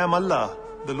 I am Allah,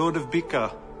 the Lord of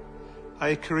Bika.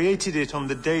 I created it on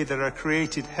the day that I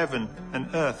created heaven and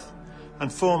earth,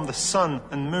 and formed the sun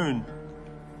and moon,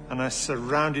 and I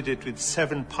surrounded it with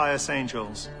 7 pious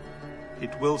angels.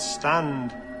 It will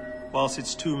stand whilst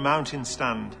its 2 mountains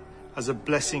stand, as a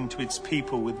blessing to its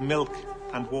people with milk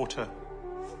and water.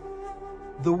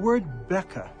 The word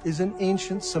Beka is an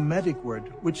ancient Semitic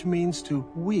word which means to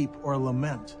weep or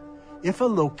lament. If a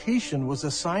location was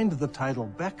assigned the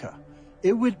title Beka,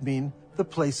 it would mean the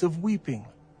place of weeping.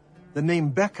 The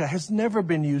name Beka has never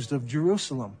been used of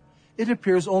Jerusalem. It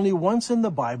appears only once in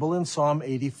the Bible in Psalm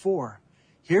 84.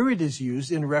 Here it is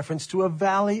used in reference to a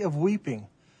valley of weeping.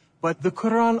 But the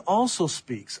Quran also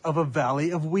speaks of a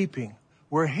valley of weeping,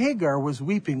 where Hagar was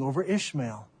weeping over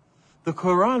Ishmael. The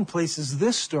Quran places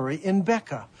this story in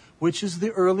Beka, which is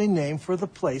the early name for the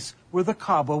place where the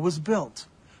Kaaba was built.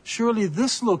 Surely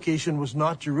this location was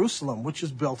not Jerusalem, which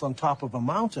is built on top of a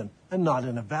mountain and not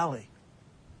in a valley.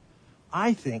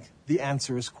 I think the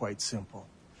answer is quite simple.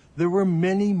 There were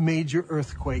many major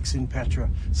earthquakes in Petra,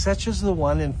 such as the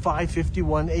one in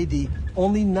 551 AD,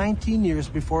 only 19 years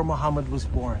before Muhammad was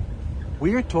born.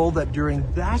 We are told that during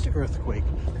that earthquake,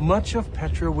 much of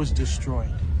Petra was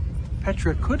destroyed.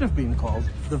 Petra could have been called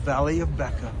the Valley of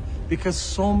Beka because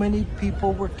so many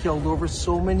people were killed over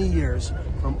so many years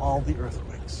from all the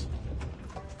earthquakes.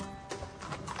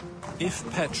 If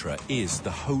Petra is the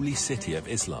holy city of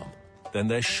Islam, then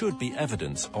there should be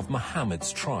evidence of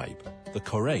Muhammad's tribe, the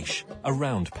Quraysh,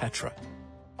 around Petra.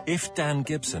 If Dan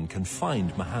Gibson can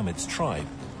find Muhammad's tribe,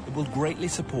 it will greatly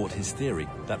support his theory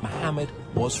that Muhammad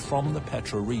was from the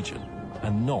Petra region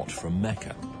and not from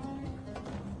Mecca.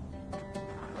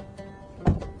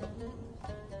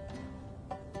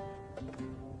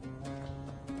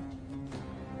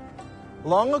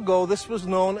 Long ago, this was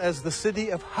known as the city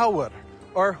of Hawar,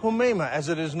 or Humayma as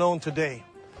it is known today.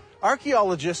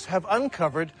 Archaeologists have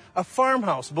uncovered a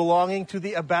farmhouse belonging to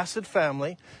the Abbasid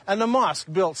family and a mosque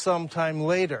built sometime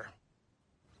later.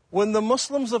 When the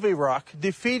Muslims of Iraq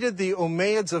defeated the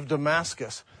Umayyads of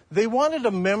Damascus, they wanted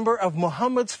a member of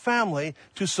Muhammad's family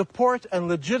to support and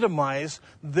legitimize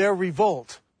their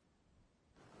revolt.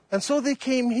 And so they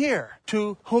came here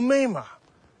to Humayma,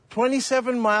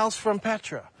 27 miles from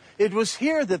Petra. It was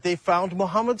here that they found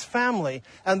Muhammad's family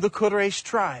and the Quraysh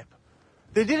tribe.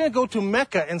 They didn't go to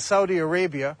Mecca in Saudi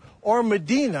Arabia or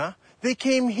Medina. They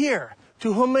came here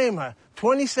to Humayma,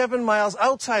 27 miles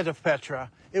outside of Petra.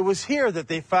 It was here that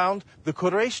they found the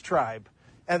Quraysh tribe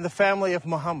and the family of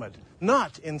Muhammad,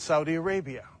 not in Saudi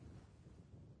Arabia.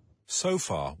 So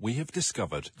far, we have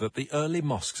discovered that the early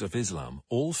mosques of Islam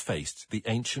all faced the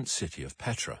ancient city of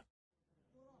Petra.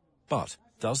 But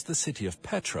does the city of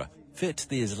Petra fit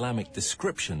the Islamic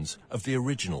descriptions of the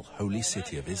original holy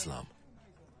city of Islam?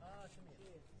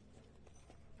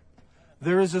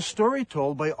 There is a story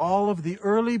told by all of the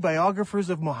early biographers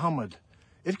of Muhammad.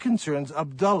 It concerns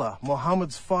Abdullah,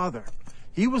 Muhammad's father.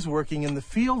 He was working in the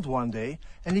field one day,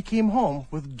 and he came home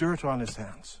with dirt on his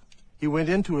hands. He went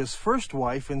into his first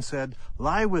wife and said,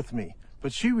 "Lie with me,"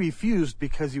 but she refused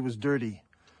because he was dirty.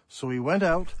 So he went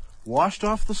out, washed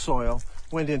off the soil,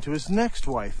 went into his next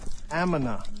wife,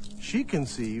 Amanah. She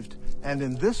conceived, and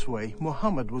in this way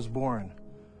Muhammad was born.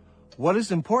 What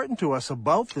is important to us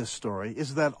about this story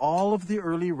is that all of the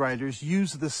early writers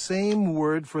use the same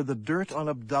word for the dirt on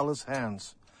Abdullah's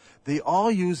hands. They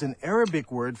all use an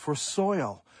Arabic word for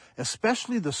soil,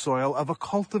 especially the soil of a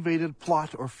cultivated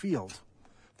plot or field.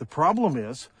 The problem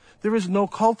is, there is no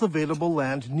cultivatable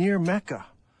land near Mecca.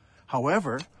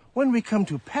 However, when we come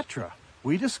to Petra,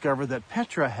 we discover that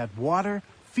Petra had water,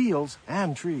 fields,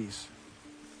 and trees.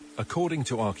 According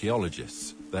to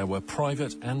archaeologists, there were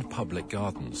private and public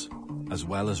gardens, as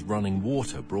well as running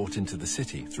water brought into the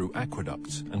city through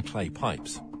aqueducts and clay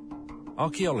pipes.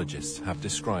 Archaeologists have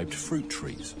described fruit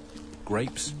trees,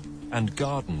 grapes, and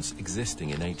gardens existing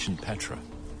in ancient Petra.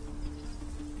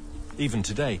 Even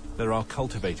today, there are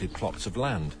cultivated plots of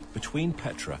land between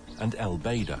Petra and El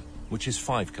Beida, which is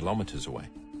 5 kilometers away.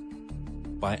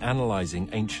 By analyzing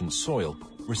ancient soil,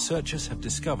 researchers have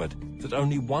discovered that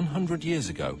only 100 years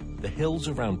ago, the hills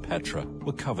around Petra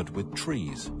were covered with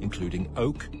trees, including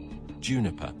oak,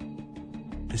 juniper,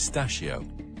 pistachio,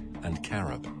 and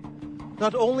carob.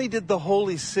 Not only did the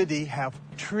holy city have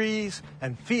trees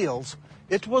and fields,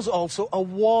 it was also a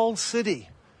walled city.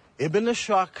 Ibn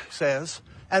Ishaq says,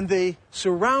 and they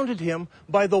surrounded him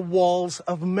by the walls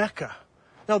of Mecca.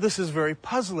 Now this is very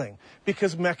puzzling,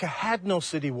 because Mecca had no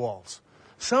city walls.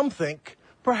 Some think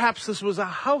perhaps this was a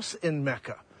house in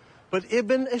Mecca, but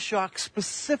Ibn Ishaq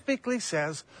specifically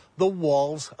says the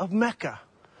walls of Mecca.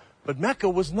 But Mecca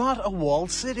was not a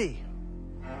walled city.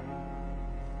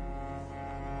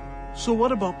 So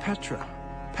what about Petra?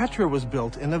 Petra was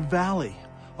built in a valley.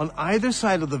 On either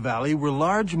side of the valley were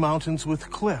large mountains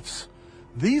with cliffs.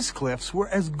 These cliffs were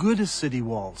as good as city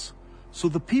walls. So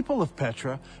the people of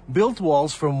Petra built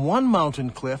walls from one mountain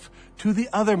cliff to the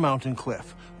other mountain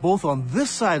cliff, both on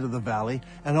this side of the valley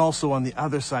and also on the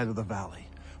other side of the valley.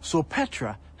 So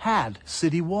Petra had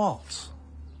city walls.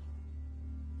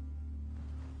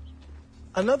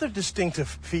 Another distinctive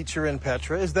feature in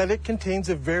Petra is that it contains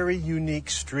a very unique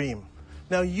stream.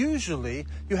 Now, usually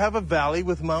you have a valley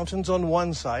with mountains on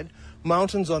one side,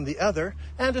 mountains on the other,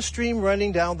 and a stream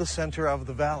running down the center of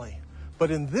the valley.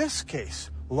 But in this case,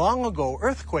 long ago,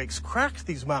 earthquakes cracked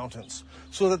these mountains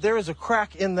so that there is a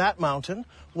crack in that mountain,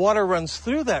 water runs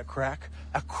through that crack,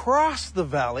 across the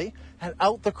valley, and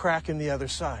out the crack in the other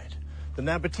side. The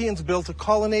Nabateans built a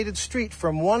colonnaded street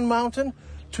from one mountain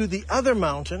to the other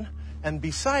mountain, and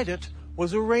beside it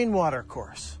was a rainwater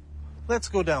course. Let's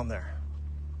go down there.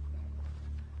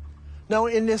 Now,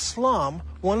 in Islam,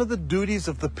 one of the duties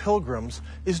of the pilgrims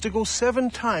is to go 7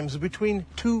 times between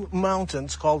 2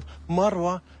 mountains called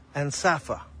Marwa and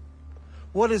Safa.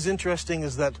 What is interesting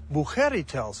is that Bukhari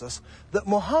tells us that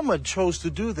Muhammad chose to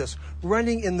do this,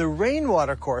 running in the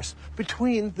rainwater course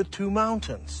between the 2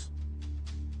 mountains.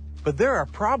 But there are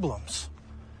problems.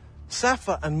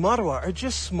 Safa and Marwa are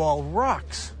just small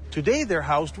rocks. Today they're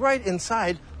housed right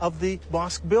inside of the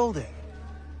mosque building.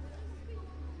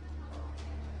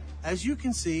 As you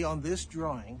can see on this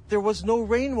drawing, there was no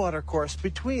rainwater course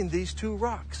between these 2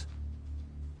 rocks.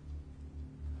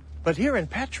 But here in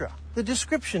Petra, the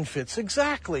description fits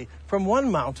exactly from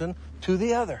one mountain to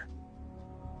the other.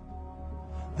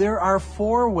 There are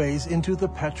 4 ways into the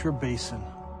Petra Basin.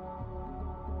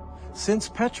 Since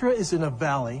Petra is in a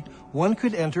valley, one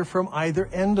could enter from either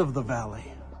end of the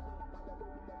valley.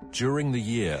 During the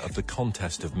year of the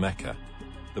contest of Mecca,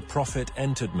 the Prophet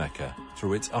entered Mecca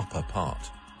through its upper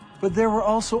part. But there were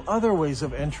also other ways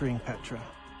of entering Petra.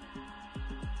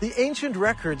 The ancient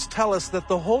records tell us that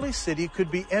the holy city could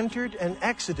be entered and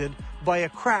exited by a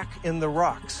crack in the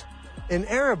rocks. In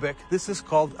Arabic, this is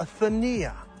called a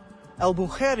thaniya.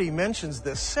 Al-Bukhari mentions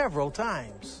this several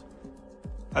times.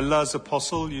 Allah's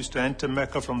apostle used to enter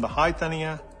Mecca from the high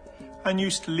thaniya and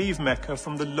used to leave Mecca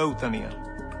from the low thaniya.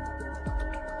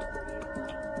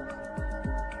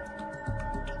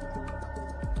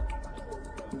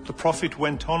 The Prophet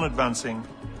went on advancing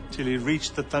till he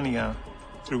reached the thaniya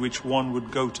through which one would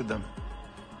go to them,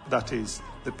 that is,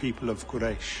 the people of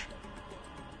Quraysh.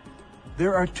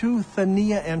 There are 2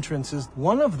 thaniya entrances.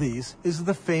 One of these is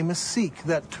the famous Sikh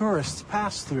that tourists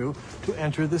pass through to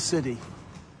enter the city.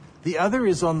 The other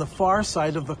is on the far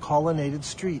side of the colonnaded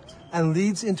street and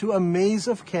leads into a maze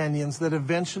of canyons that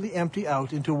eventually empty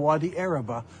out into Wadi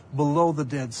Araba below the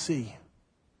Dead Sea.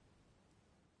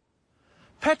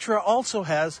 Petra also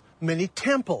has many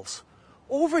temples.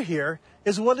 Over here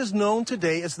is what is known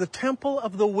today as the Temple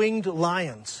of the Winged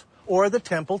Lions, or the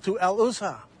Temple to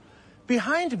Al-Uzza.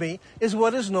 Behind me is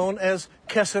what is known as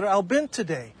Qasr al-Bint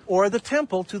today, or the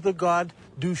Temple to the god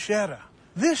Dushera.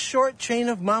 This short chain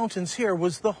of mountains here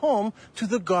was the home to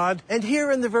the god, and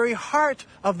here in the very heart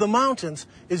of the mountains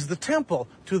is the temple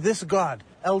to this god,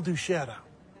 El-Dushera.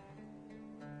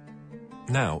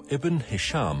 Now, Ibn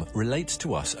Hisham relates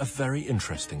to us a very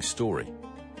interesting story.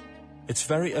 It's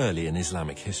very early in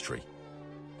Islamic history.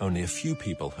 Only a few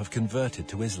people have converted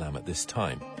to Islam at this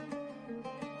time.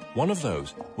 One of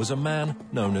those was a man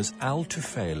known as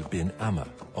Al-Tufail bin Amr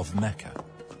of Mecca.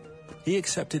 He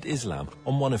accepted Islam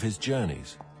on one of his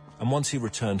journeys, and once he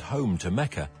returned home to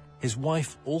Mecca, his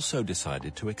wife also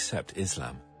decided to accept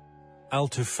Islam.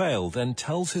 Al-Tufail then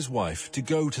tells his wife to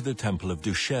go to the temple of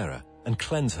Dushera and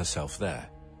cleanse herself there.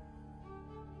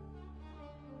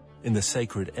 In the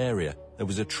sacred area, there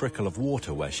was a trickle of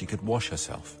water where she could wash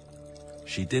herself.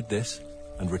 She did this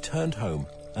and returned home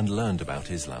and learned about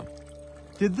Islam.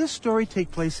 Did this story take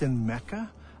place in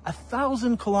Mecca,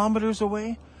 1,000 kilometers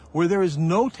away, where there is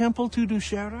no temple to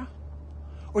Dushera?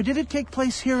 Or did it take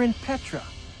place here in Petra?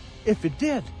 If it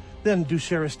did, then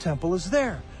Dushera's temple is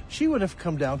there. She would have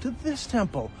come down to this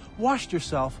temple, washed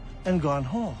herself, and gone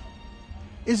home.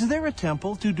 Is there a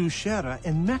temple to Dushera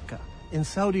in Mecca, in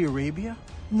Saudi Arabia?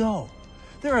 No.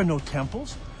 There are no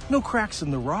temples, no cracks in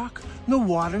the rock, no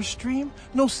water stream,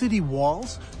 no city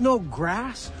walls, no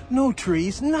grass, no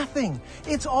trees, nothing.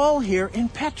 It's all here in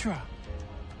Petra.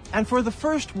 And for the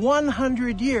first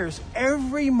 100 years,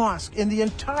 every mosque in the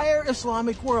entire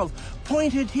Islamic world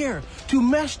pointed here to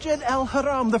Masjid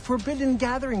al-Haram, the forbidden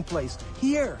gathering place,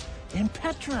 here in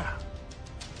Petra.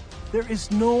 There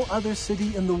is no other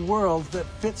city in the world that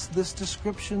fits this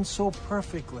description so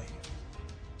perfectly.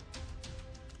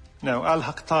 Now,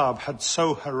 Al-Haqtab had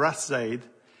so harassed Zayd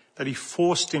that he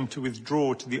forced him to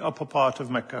withdraw to the upper part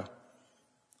of Mecca,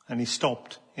 and he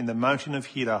stopped in the mountain of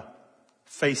Hira,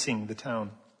 facing the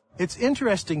town. It's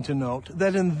interesting to note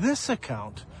that in this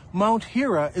account, Mount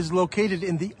Hira is located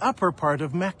in the upper part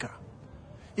of Mecca.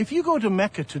 If you go to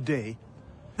Mecca today,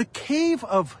 the cave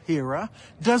of Hira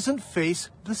doesn't face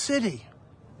the city.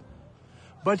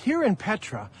 But here in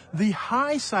Petra, the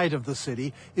high side of the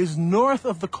city is north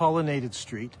of the colonnaded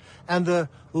street, and the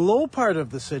low part of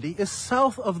the city is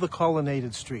south of the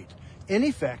colonnaded street. In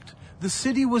effect, the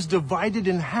city was divided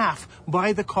in half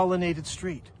by the colonnaded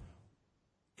street.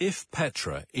 If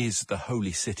Petra is the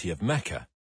holy city of Mecca,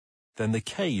 then the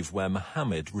cave where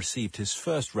Muhammad received his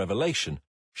first revelation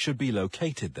should be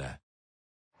located there.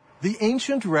 The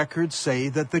ancient records say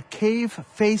that the cave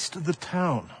faced the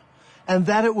town, and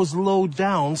that it was low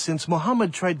down since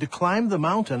Muhammad tried to climb the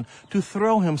mountain to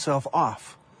throw himself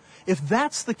off. If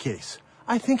that's the case,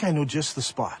 I think I know just the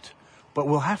spot, but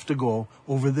we'll have to go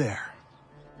over there.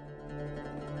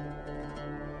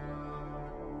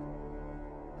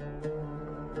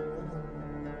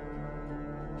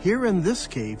 Here in this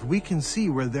cave, we can see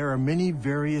where there are many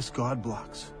various god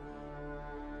blocks.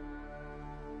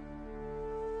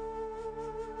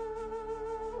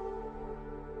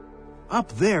 Up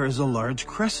there is a large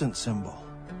crescent symbol.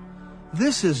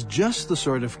 This is just the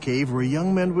sort of cave where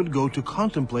young men would go to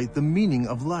contemplate the meaning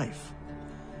of life.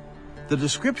 The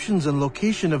descriptions and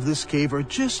location of this cave are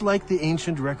just like the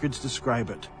ancient records describe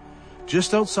it.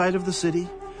 Just outside of the city,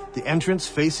 the entrance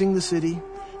facing the city,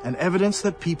 and evidence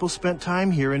that people spent time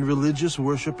here in religious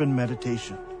worship and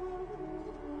meditation.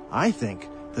 I think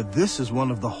that this is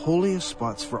one of the holiest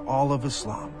spots for all of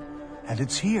Islam, and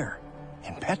it's here,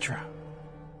 in Petra.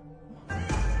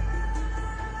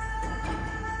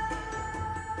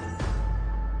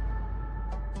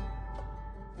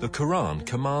 The Quran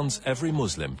commands every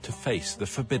Muslim to face the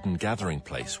forbidden gathering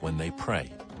place when they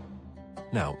pray.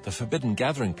 Now, the forbidden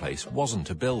gathering place wasn't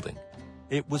a building.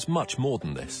 It was much more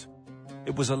than this.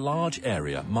 It was a large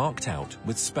area marked out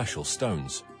with special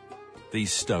stones.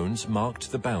 These stones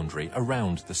marked the boundary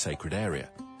around the sacred area.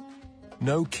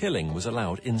 No killing was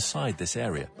allowed inside this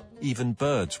area. Even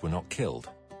birds were not killed.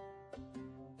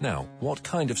 Now, what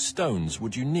kind of stones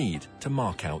would you need to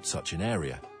mark out such an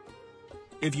area?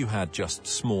 If you had just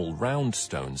small round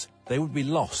stones, they would be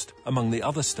lost among the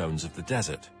other stones of the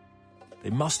desert.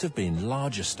 They must have been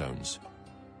larger stones.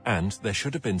 And there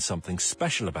should have been something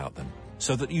special about them,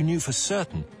 so that you knew for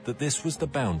certain that this was the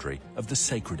boundary of the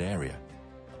sacred area.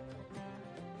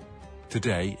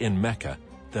 Today, in Mecca,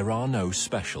 there are no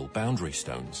special boundary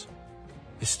stones.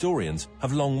 Historians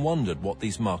have long wondered what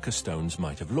these marker stones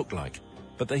might have looked like,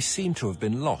 but they seem to have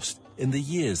been lost in the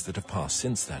years that have passed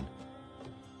since then.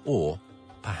 Or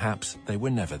perhaps they were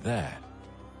never there.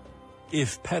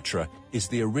 If Petra is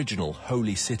the original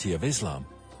holy city of Islam,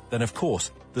 then of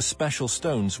course the special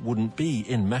stones wouldn't be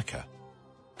in Mecca.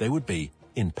 They would be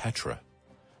in Petra.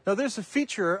 Now there's a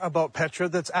feature about Petra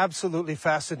that's absolutely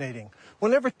fascinating.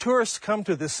 Whenever tourists come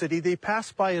to this city, they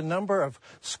pass by a number of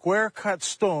square-cut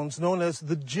stones known as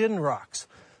the Jinn rocks.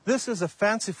 This is a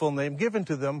fanciful name given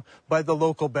to them by the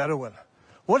local Bedouin.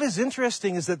 What is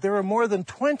interesting is that there are more than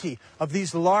 20 of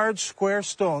these large square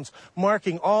stones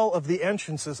marking all of the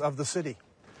entrances of the city.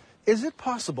 Is it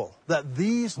possible that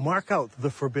these mark out the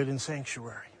forbidden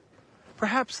sanctuary?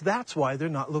 Perhaps that's why they're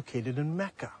not located in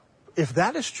Mecca. If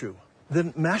that is true,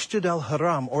 then Masjid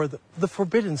al-Haram, or the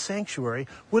forbidden sanctuary,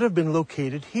 would have been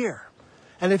located here.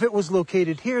 And if it was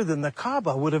located here, then the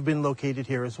Kaaba would have been located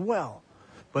here as well.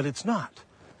 But it's not,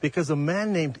 because a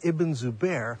man named Ibn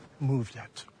Zubair moved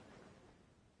it.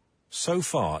 So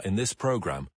far in this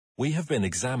program, we have been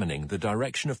examining the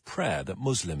direction of prayer that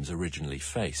Muslims originally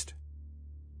faced.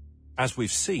 As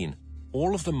we've seen,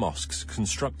 all of the mosques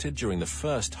constructed during the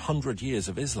first 100 years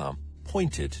of Islam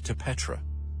pointed to Petra.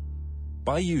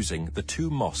 By using the two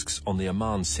mosques on the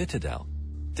Amman citadel,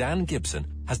 Dan Gibson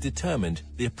has determined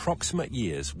the approximate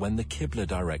years when the Qibla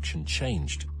direction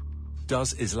changed.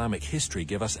 Does Islamic history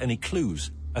give us any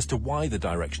clues as to why the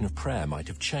direction of prayer might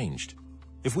have changed?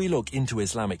 If we look into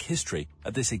Islamic history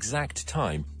at this exact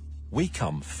time, we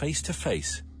come face to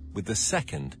face with the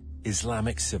Second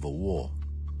Islamic Civil War.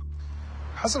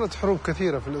 حصلت حروب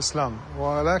كثيرة في الإسلام،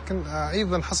 ولكن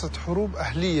أيضا حصلت حروب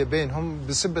أهلية بينهم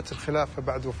بسبة الخلافة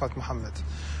بعد وفاة محمد،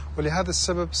 ولهذا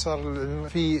السبب صار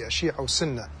في شيعة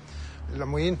وسنة.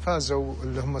 الأمويين فازوا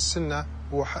اللي هم السنة،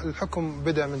 والحكم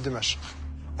بدأ من دمشق.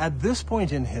 At this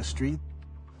point in history,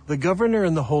 the governor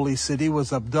in the Holy City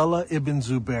was Abdullah ibn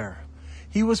Zubair.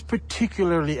 He was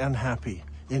particularly unhappy.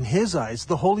 In his eyes,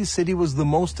 the Holy City was the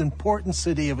most important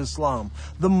city of Islam,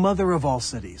 the mother of all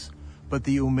cities. But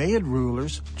the Umayyad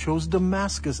rulers chose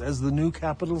Damascus as the new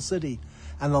capital city,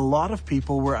 and a lot of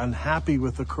people were unhappy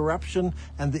with the corruption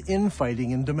and the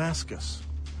infighting in Damascus.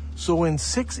 So in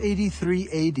 683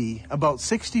 AD, about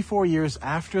 64 years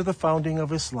after the founding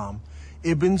of Islam,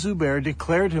 Ibn Zubayr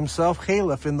declared himself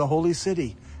Caliph in the Holy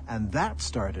City, and that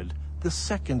started the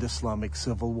Second Islamic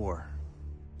Civil War.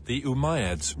 The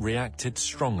Umayyads reacted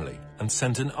strongly and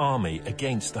sent an army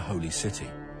against the Holy City.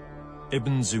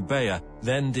 Ibn Zubayr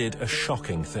then did a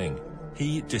shocking thing.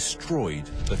 He destroyed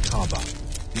the Kaaba,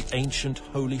 the ancient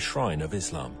holy shrine of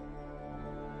Islam.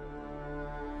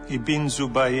 Ibn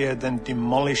Zubayr then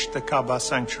demolished the Kaaba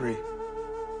sanctuary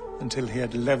until he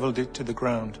had leveled it to the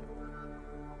ground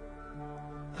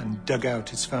and dug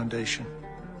out its foundation.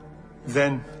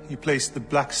 Then he placed the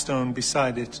black stone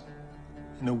beside it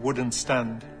in a wooden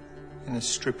stand in a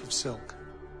strip of silk.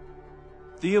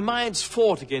 The Umayyads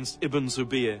fought against Ibn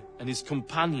Zubayr and his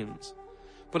companions,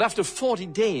 but after 40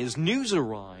 days, news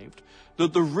arrived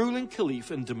that the ruling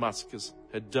caliph in Damascus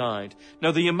had died.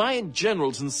 Now, the Umayyad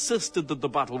generals insisted that the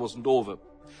battle wasn't over,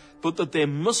 but that they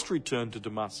must return to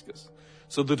Damascus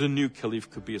so that a new caliph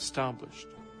could be established.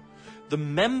 The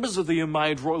members of the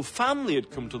Umayyad royal family had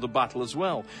come to the battle as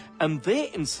well, and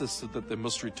they insisted that they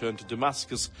must return to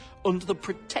Damascus under the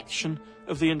protection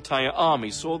of the entire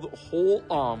army, so the whole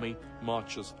army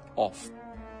marches off.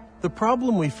 The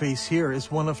problem we face here is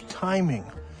one of timing.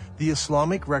 The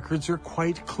Islamic records are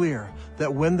quite clear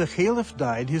that when the Caliph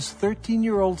died, his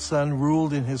 13-year-old son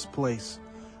ruled in his place.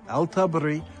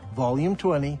 Al-Tabari, Volume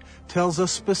 20, tells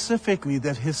us specifically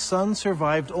that his son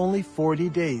survived only 40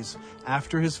 days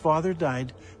after his father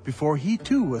died before he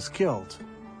too was killed.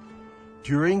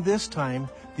 During this time,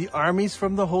 the armies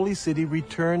from the Holy City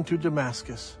returned to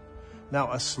Damascus.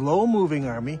 Now, a slow-moving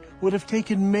army would have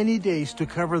taken many days to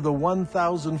cover the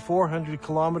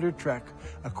 1,400-kilometer trek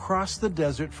across the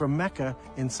desert from Mecca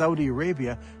in Saudi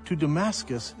Arabia to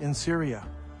Damascus in Syria.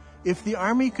 If the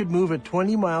army could move at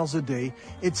 20 miles a day,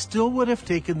 it still would have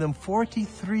taken them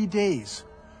 43 days.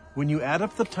 When you add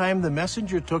up the time the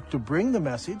messenger took to bring the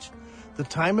message, the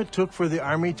time it took for the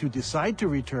army to decide to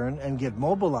return and get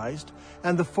mobilized,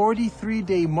 and the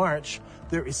 43-day march,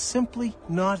 there is simply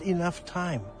not enough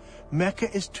time.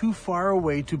 Mecca is too far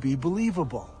away to be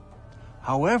believable.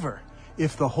 However,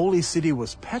 if the holy city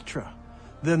was Petra,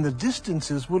 then the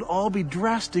distances would all be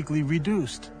drastically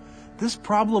reduced. This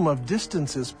problem of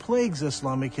distances plagues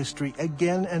Islamic history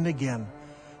again and again.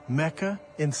 Mecca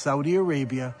in Saudi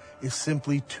Arabia is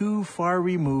simply too far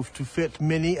removed to fit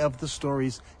many of the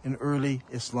stories in early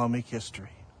Islamic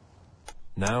history.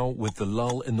 Now, with the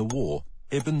lull in the war,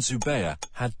 Ibn Zubayr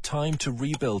had time to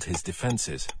rebuild his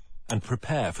defenses and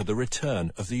prepare for the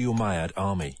return of the Umayyad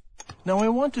army. Now I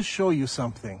want to show you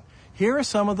something. Here are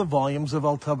some of the volumes of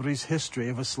Al-Tabari's History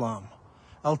of Islam.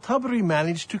 Al-Tabari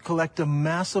managed to collect a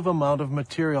massive amount of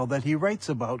material that he writes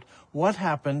about what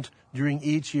happened during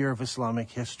each year of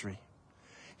Islamic history.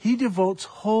 He devotes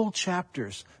whole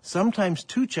chapters, sometimes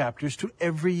 2 chapters, to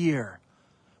every year.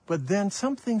 But then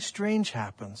something strange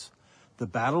happens. The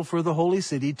battle for the Holy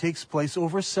City takes place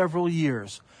over several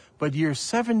years, but year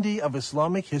 70 of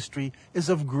Islamic history is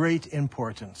of great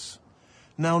importance.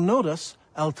 Now notice,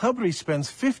 Al-Tabari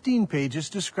spends 15 pages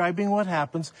describing what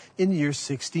happens in year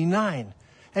 69,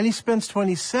 and he spends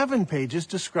 27 pages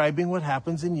describing what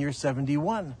happens in year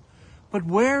 71. But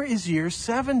where is year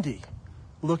 70?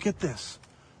 Look at this.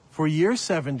 For year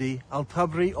 70,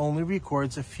 Al-Tabari only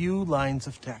records a few lines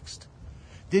of text.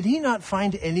 Did he not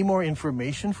find any more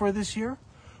information for this year?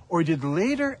 Or did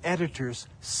later editors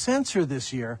censor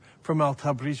this year from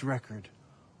Al-Tabari's record?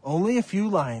 Only a few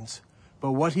lines,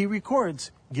 but what he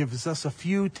records gives us a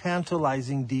few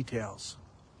tantalizing details.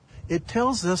 It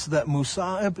tells us that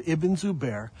Musa'ib ibn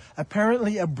Zubair,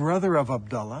 apparently a brother of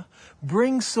Abdullah,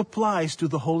 brings supplies to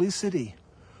the holy city.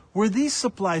 Were these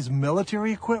supplies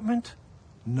military equipment?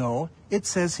 No, it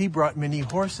says he brought many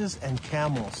horses and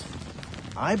camels.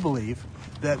 I believe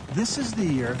that this is the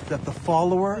year that the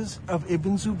followers of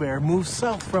Ibn Zubayr moved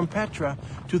south from Petra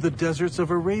to the deserts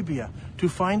of Arabia to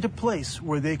find a place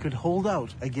where they could hold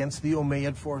out against the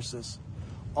Umayyad forces.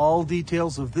 All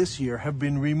details of this year have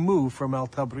been removed from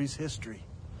Al-Tabari's history.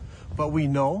 But we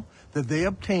know that they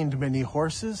obtained many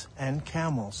horses and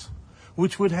camels,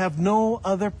 which would have no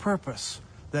other purpose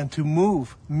than to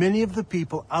move many of the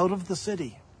people out of the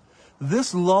city.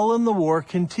 This lull in the war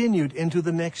continued into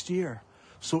the next year.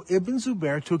 So Ibn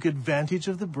Zubayr took advantage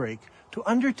of the break to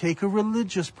undertake a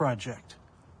religious project.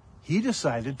 He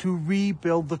decided to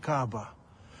rebuild the Kaaba.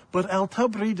 But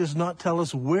Al-Tabari does not tell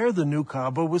us where the new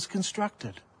Kaaba was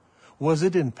constructed. Was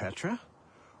it in Petra?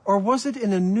 Or was it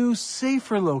in a new,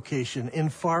 safer location in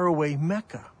faraway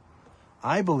Mecca?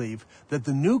 I believe that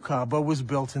the new Kaaba was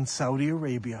built in Saudi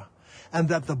Arabia, and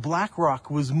that the Black Rock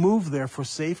was moved there for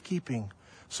safekeeping.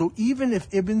 So even if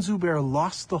Ibn Zubayr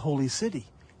lost the holy city,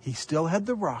 he still had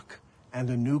the rock and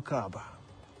a new Kaaba.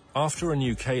 After a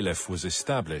new caliph was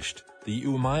established, the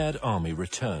Umayyad army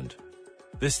returned.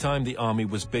 This time the army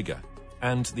was bigger,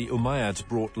 and the Umayyads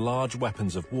brought large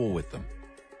weapons of war with them.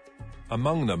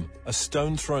 Among them, a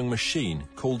stone-throwing machine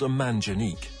called a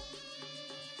manjanik.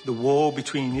 The war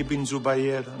between Ibn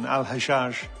Zubayr and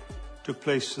Al-Hajjaj took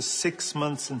place for 6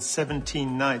 months and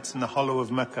 17 nights in the hollow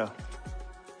of Mecca.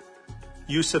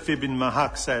 Yusuf ibn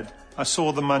Mahak said, "I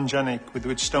saw the manjanik with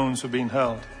which stones were being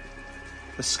hurled.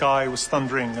 The sky was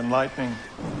thundering and lightning,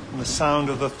 and the sound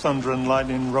of the thunder and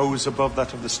lightning rose above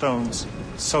that of the stones,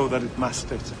 so that it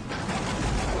masked it."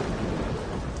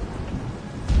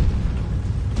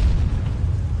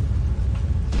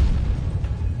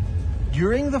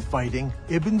 During the fighting,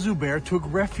 Ibn Zubayr took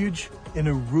refuge in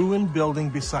a ruined building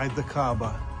beside the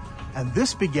Kaaba, and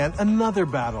this began another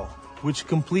battle, which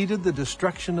completed the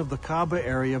destruction of the Kaaba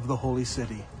area of the Holy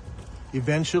City.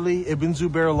 Eventually, Ibn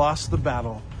Zubayr lost the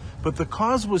battle, but the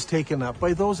cause was taken up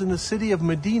by those in the city of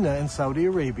Medina in Saudi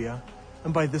Arabia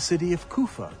and by the city of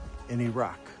Kufa in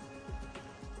Iraq.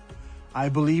 I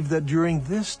believe that during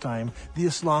this time, the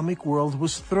Islamic world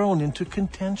was thrown into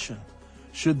contention.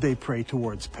 Should they pray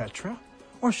towards Petra,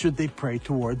 or should they pray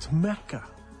towards Mecca?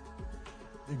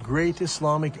 The great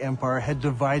Islamic empire had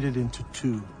divided into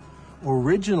two.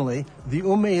 Originally, the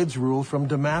Umayyads ruled from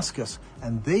Damascus,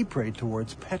 and they prayed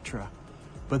towards Petra.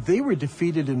 But they were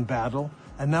defeated in battle,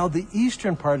 and now the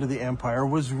eastern part of the empire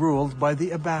was ruled by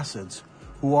the Abbasids,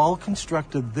 who all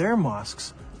constructed their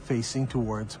mosques facing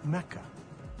towards Mecca.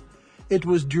 It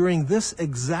was during this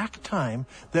exact time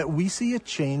that we see a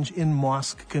change in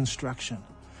mosque construction.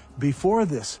 Before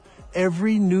this,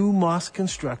 every new mosque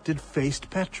constructed faced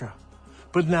Petra.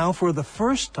 But now, for the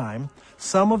first time,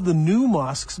 some of the new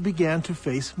mosques began to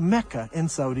face Mecca in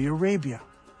Saudi Arabia.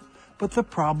 But the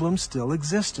problem still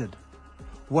existed.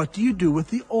 What do you do with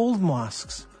the old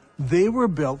mosques? They were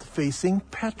built facing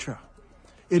Petra.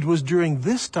 It was during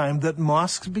this time that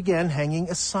mosques began hanging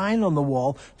a sign on the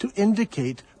wall to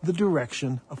indicate the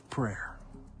direction of prayer.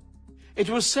 It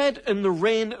was said in the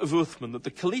reign of Uthman that the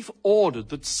Caliph ordered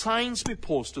that signs be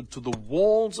posted to the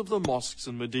walls of the mosques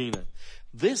in Medina.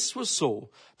 This was so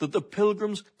that the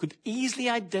pilgrims could easily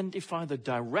identify the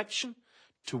direction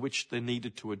to which they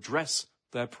needed to address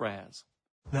their prayers.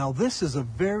 Now, this is a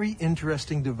very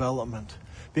interesting development,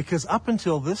 because up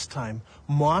until this time,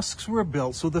 mosques were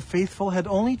built so the faithful had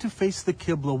only to face the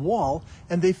Qibla wall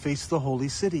and they faced the holy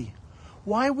city.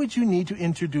 Why would you need to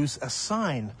introduce a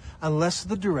sign unless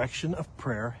the direction of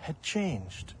prayer had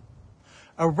changed?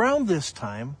 Around this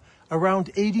time, around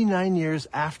 89 years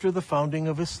after the founding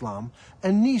of Islam,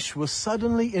 a niche was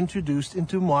suddenly introduced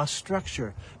into mosque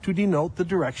structure to denote the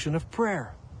direction of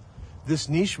prayer. This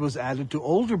niche was added to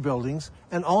older buildings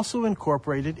and also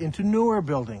incorporated into newer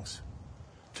buildings.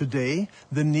 Today,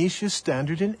 the niche is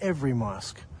standard in every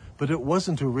mosque, but it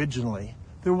wasn't originally.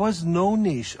 There was no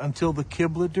niche until the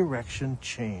Qibla direction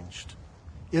changed.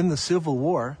 In the Civil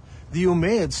War, the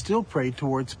Umayyads still prayed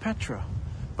towards Petra,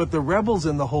 but the rebels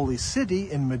in the Holy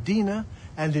City in Medina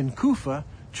and in Kufa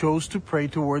chose to pray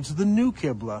towards the new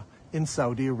Qibla in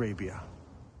Saudi Arabia.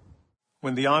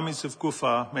 When the armies of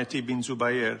Kufa met Ibn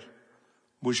Zubayr,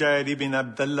 Bujair ibn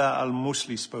Abdullah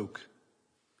al-Musli spoke.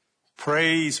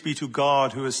 "Praise be to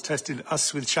God who has tested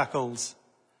us with shackles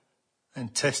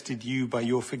and tested you by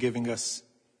your forgiving us.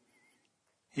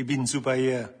 Ibn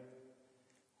Zubayr,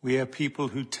 we are people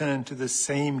who turn to the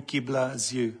same Qibla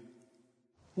as you."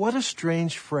 What a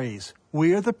strange phrase.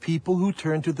 We are the people who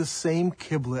turn to the same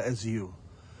Qibla as you.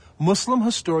 Muslim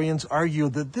historians argue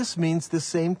that this means the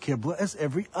same Qibla as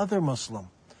every other Muslim.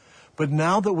 But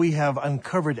now that we have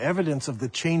uncovered evidence of the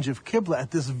change of Qibla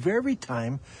at this very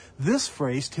time, this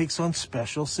phrase takes on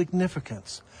special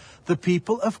significance. The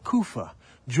people of Kufa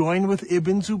join with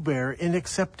Ibn Zubayr in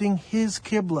accepting his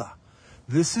Qibla.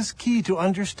 This is key to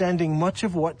understanding much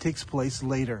of what takes place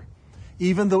later.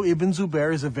 Even though Ibn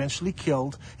Zubayr is eventually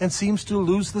killed and seems to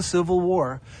lose the civil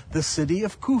war, the city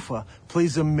of Kufa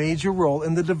plays a major role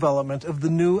in the development of the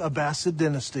new Abbasid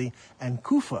dynasty, and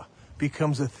Kufa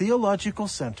becomes a theological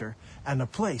center and a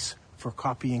place for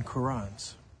copying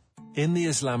Qurans. In the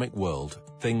Islamic world,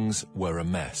 things were a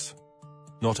mess.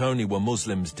 Not only were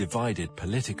Muslims divided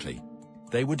politically,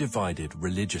 they were divided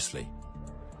religiously.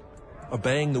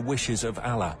 Obeying the wishes of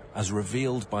Allah as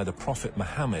revealed by the Prophet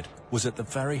Muhammad was at the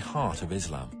very heart of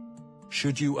Islam.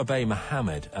 Should you obey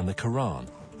Muhammad and the Quran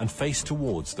and face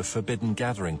towards the forbidden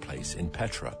gathering place in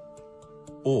Petra?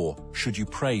 Or should you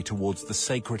pray towards the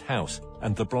sacred house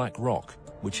and the Black Rock,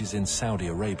 which is in Saudi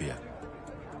Arabia?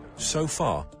 So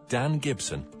far, Dan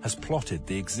Gibson has plotted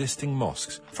the existing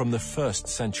mosques from the 1st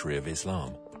century of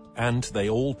Islam, and they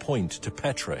all point to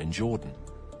Petra in Jordan.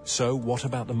 So what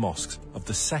about the mosques of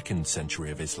the 2nd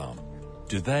century of Islam?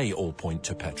 Do they all point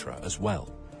to Petra as well?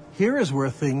 Here is where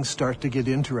things start to get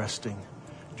interesting.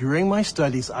 During my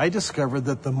studies, I discovered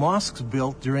that the mosques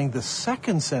built during the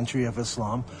 2nd century of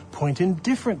Islam point in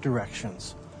different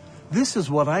directions. This is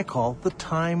what I call the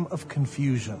time of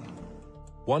confusion.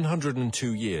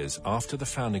 102 years after the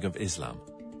founding of Islam,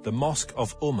 the Mosque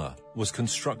of Ummah was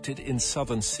constructed in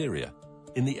southern Syria,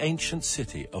 in the ancient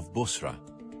city of Busra.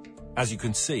 As you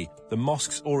can see, the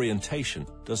mosque's orientation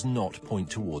does not point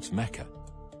towards Mecca.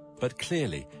 But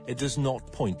clearly, it does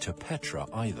not point to Petra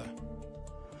either.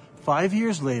 5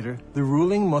 years later, the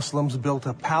ruling Muslims built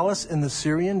a palace in the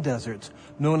Syrian deserts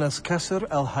known as Qasr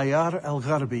al-Hayar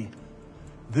al-Gharbi.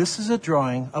 This is a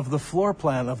drawing of the floor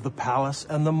plan of the palace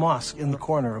and the mosque in the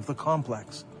corner of the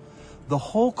complex. The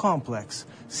whole complex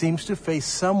seems to face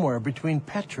somewhere between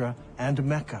Petra and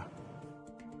Mecca.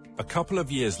 A couple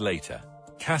of years later,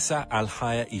 Qasr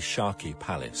al-Hayar-i-Shaki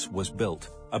Palace was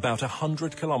built about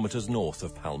 100 kilometers north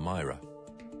of Palmyra.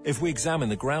 If we examine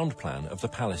the ground plan of the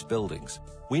palace buildings,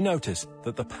 we notice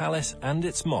that the palace and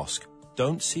its mosque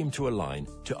don't seem to align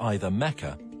to either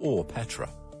Mecca or Petra.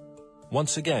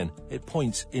 Once again, it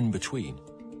points in between.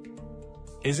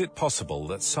 Is it possible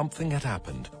that something had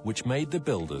happened which made the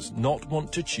builders not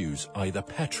want to choose either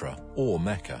Petra or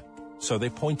Mecca, so they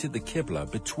pointed the Qibla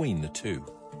between the two?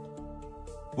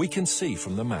 We can see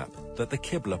from the map that the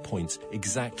Qibla points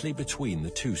exactly between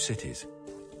the two cities.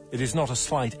 It is not a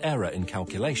slight error in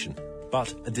calculation,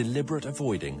 but a deliberate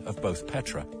avoiding of both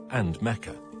Petra and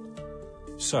Mecca.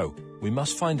 So, we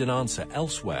must find an answer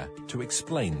elsewhere to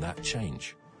explain that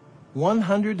change.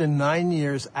 109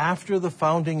 years after the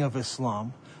founding of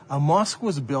Islam, a mosque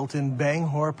was built in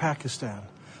Bangalore, Pakistan.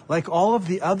 Like all of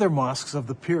the other mosques of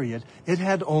the period, it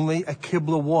had only a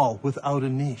Qibla wall without a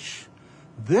niche.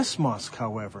 This mosque,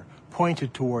 however,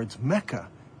 pointed towards Mecca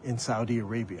in Saudi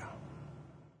Arabia.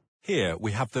 Here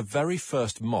we have the very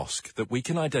first mosque that we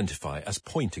can identify as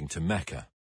pointing to Mecca.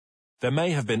 There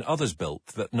may have been others built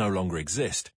that no longer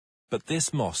exist, but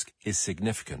this mosque is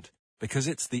significant because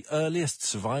it's the earliest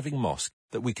surviving mosque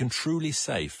that we can truly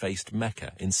say faced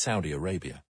Mecca in Saudi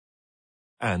Arabia.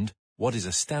 And, what is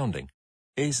astounding,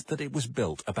 is that it was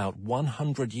built about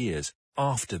 100 years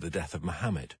after the death of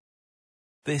Muhammad.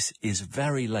 This is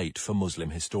very late for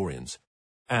Muslim historians,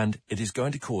 and it is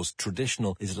going to cause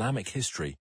traditional Islamic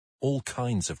history all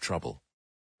kinds of trouble.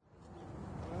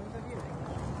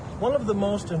 One of the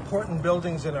most important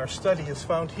buildings in our study is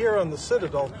found here on the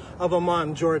citadel of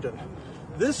Amman, Jordan.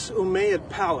 This Umayyad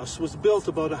palace was built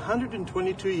about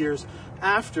 122 years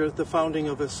after the founding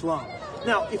of Islam.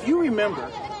 Now, if you remember,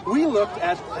 we looked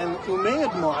at an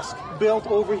Umayyad mosque built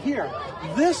over here.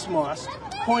 This mosque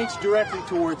points directly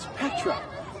towards Petra.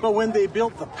 But when they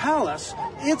built the palace,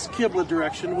 its Qibla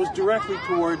direction was directly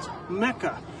towards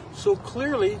Mecca. So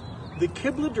clearly, the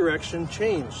Qibla direction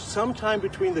changed sometime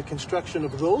between the construction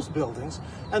of those buildings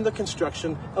and the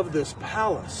construction of this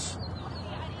palace.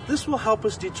 This will help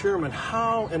us determine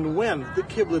how and when the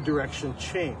Qibla direction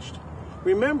changed.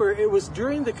 Remember, it was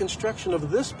during the construction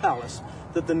of this palace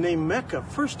that the name Mecca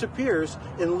first appears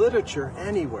in literature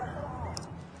anywhere.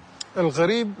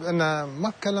 الغريب أن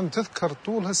مكة لم تذكر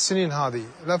طول هالسنين هذه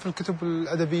لا في الكتب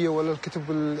الأدبية ولا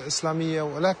الكتب الإسلامية،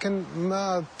 ولكن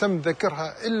ما تم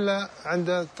ذكرها إلا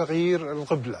عند تغيير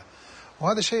القبلة،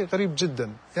 وهذا شيء غريب جدا.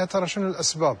 يا ترى شنو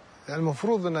الأسباب؟ يعني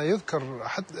المفروض أنه يذكر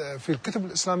حتى في الكتب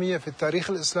الإسلامية في تاريخ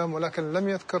الإسلام، ولكن لم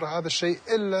يذكر هذا الشيء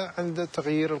إلا عند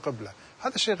تغيير القبلة.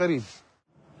 هذا شيء غريب.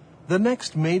 The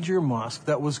next major mosque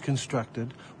that was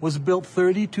constructed was built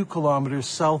 32 kilometers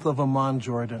south of Amman,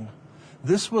 Jordan.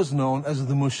 This was known as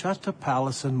the Mushatta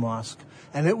Palace and Mosque,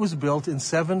 and it was built in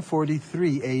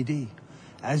 743 AD.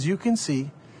 As you can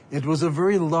see, it was a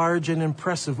very large and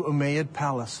impressive Umayyad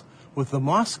palace, with the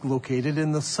mosque located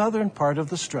in the southern part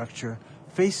of the structure,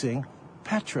 facing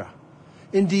Petra.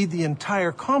 Indeed, the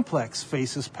entire complex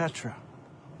faces Petra.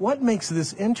 What makes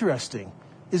this interesting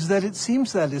is that it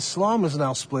seems that Islam is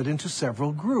now split into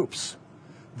several groups.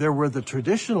 There were the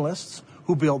traditionalists,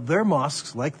 who built their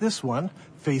mosques like this one,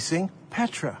 facing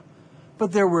Petra.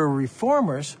 But there were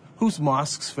reformers whose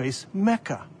mosques face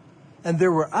Mecca. And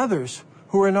there were others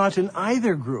who were not in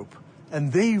either group,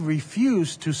 and they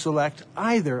refused to select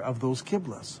either of those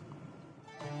Qiblas.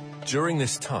 During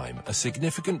this time, a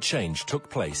significant change took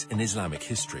place in Islamic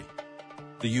history.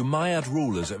 The Umayyad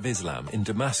rulers of Islam in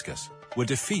Damascus were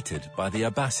defeated by the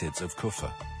Abbasids of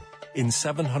Kufa. In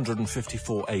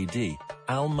 754 AD,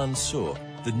 Al-Mansur,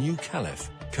 the new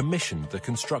caliph, commissioned the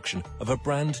construction of a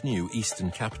brand new eastern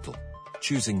capital,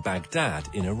 choosing Baghdad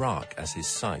in Iraq as his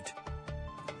site.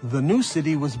 The new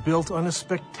city was built on a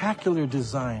spectacular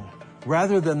design.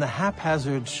 Rather than the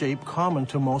haphazard shape common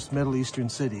to most Middle Eastern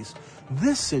cities,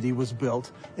 this city was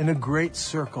built in a great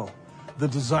circle. The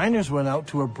designers went out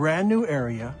to a brand new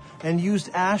area and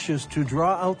used ashes to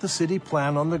draw out the city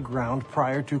plan on the ground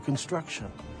prior to construction.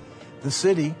 The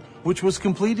city, which was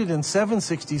completed in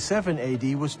 767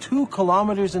 AD, was 2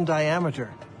 kilometers in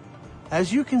diameter.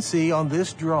 As you can see on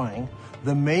this drawing,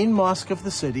 the main mosque of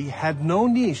the city had no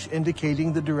niche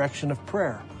indicating the direction of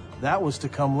prayer. That was to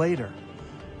come later.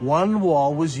 One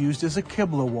wall was used as a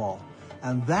Qibla wall,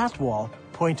 and that wall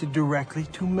pointed directly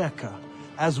to Mecca,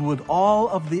 as would all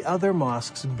of the other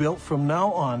mosques built from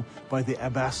now on by the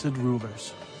Abbasid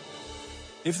rulers.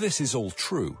 If this is all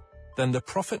true, then the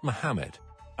Prophet Muhammad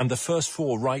and the first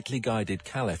 4 rightly guided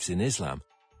caliphs in Islam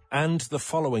and the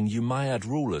following Umayyad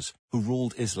rulers who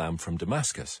ruled Islam from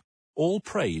Damascus all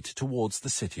prayed towards the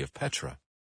city of Petra.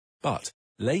 But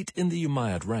late in the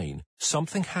Umayyad reign,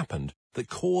 something happened that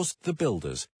caused the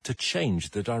builders to change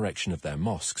the direction of their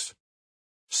mosques.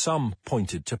 Some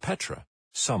pointed to Petra,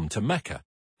 some to Mecca,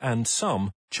 and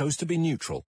some chose to be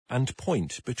neutral and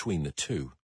point between the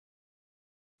two.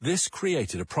 This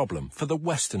created a problem for the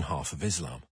western half of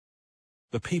Islam.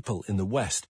 The people in the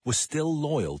west were still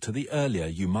loyal to the earlier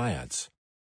Umayyads.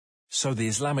 So the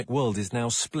Islamic world is now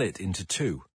split into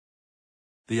 2.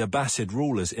 The Abbasid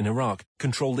rulers in Iraq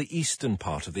control the eastern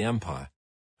part of the empire,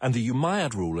 and the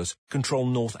Umayyad rulers control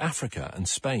North Africa and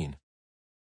Spain.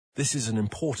 This is an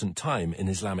important time in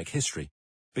Islamic history,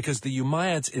 because the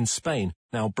Umayyads in Spain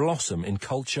now blossom in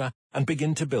culture and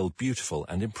begin to build beautiful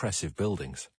and impressive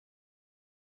buildings.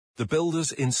 The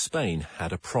builders in Spain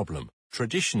had a problem.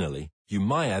 Traditionally,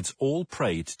 Umayyads all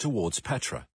prayed towards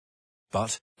Petra.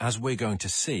 But, as we're going to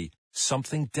see,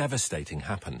 something devastating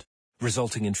happened,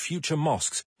 resulting in future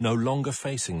mosques no longer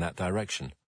facing that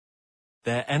direction.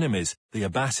 Their enemies, the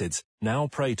Abbasids, now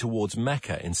pray towards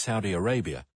Mecca in Saudi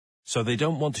Arabia, so they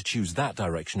don't want to choose that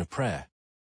direction of prayer.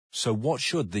 So what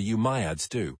should the Umayyads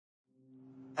do?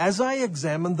 As I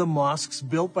examined the mosques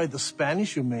built by the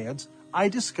Spanish Umayyads, I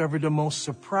discovered a most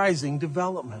surprising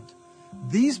development.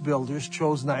 These builders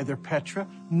chose neither Petra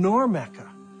nor Mecca.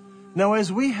 Now,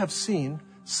 as we have seen,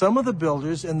 some of the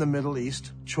builders in the Middle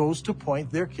East chose to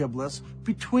point their qiblas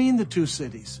between the 2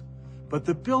 cities. But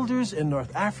the builders in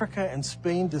North Africa and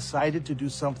Spain decided to do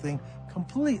something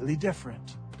completely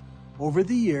different. Over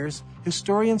the years,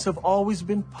 historians have always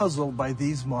been puzzled by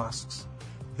these mosques.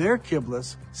 Their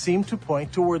qiblas seem to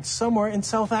point towards somewhere in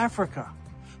South Africa,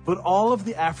 but all of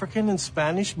the African and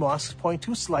Spanish mosques point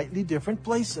to slightly different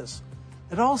places.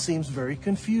 It all seems very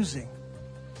confusing.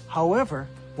 However,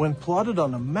 when plotted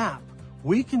on a map,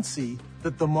 we can see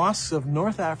that the mosques of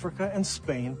North Africa and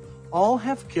Spain all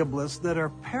have qiblas that are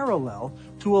parallel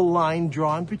to a line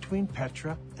drawn between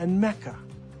Petra and Mecca.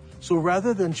 So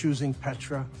rather than choosing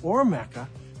Petra or Mecca,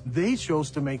 they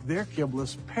chose to make their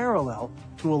qiblas parallel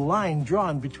to a line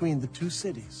drawn between the 2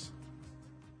 cities.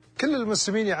 كل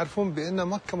المسلمين يعرفون بأن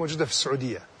مكة موجودة في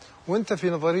السعودية، وأنت في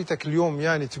نظريتك اليوم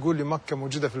يعني تقول لي مكة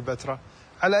موجودة في البتراء.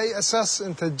 على أي أساس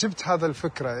أنت جبت هذا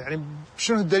الفكرة؟ يعني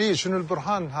شنو الدليل؟ شنو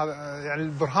البرهان هذا؟ يعني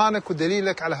برهانك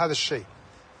ودليلك على هذا الشيء.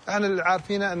 احنا اللي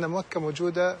عارفين أن مكة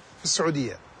موجودة في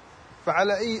السعودية.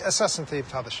 فعلى أي أساس أنت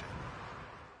جبت هذا الشيء؟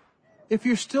 If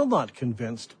you're still not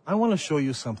convinced, I want to show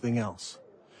you something else.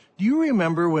 Do you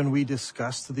remember when we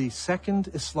discussed the Second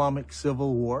Islamic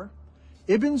Civil War?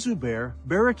 Ibn Zubair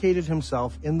barricaded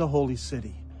himself in the Holy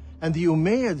City, and the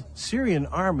Umayyad Syrian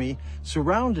army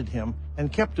surrounded him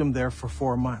and kept him there for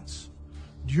 4 months.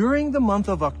 During the month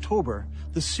of October,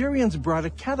 the Syrians brought a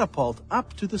catapult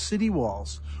up to the city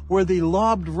walls, where they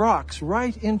lobbed rocks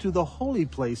right into the holy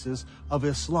places of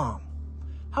Islam.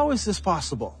 How is this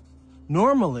possible?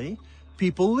 Normally,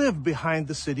 people live behind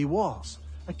the city walls.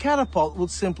 A catapult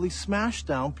would simply smash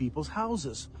down people's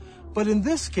houses. But in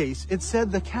this case, it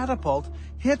said the catapult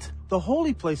hit the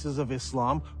holy places of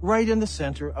Islam right in the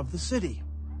center of the city.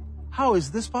 How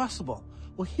is this possible?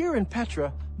 Well, here in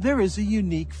Petra, there is a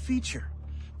unique feature.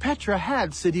 Petra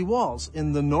had city walls.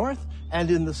 In the north and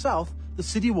in the south, the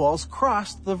city walls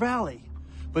crossed the valley.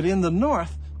 But in the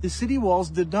north, the city walls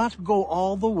did not go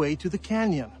all the way to the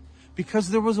canyon, because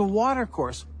there was a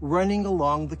watercourse running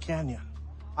along the canyon.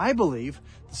 I believe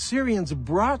the Syrians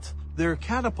brought their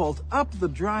catapult up the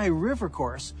dry river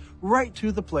course right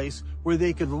to the place where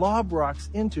they could lob rocks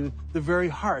into the very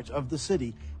heart of the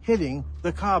city, hitting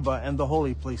the Kaaba and the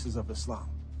holy places of Islam.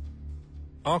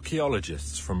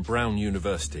 Archaeologists from Brown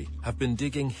University have been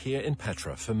digging here in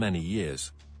Petra for many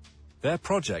years. Their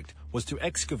project was to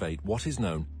excavate what is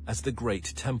known as the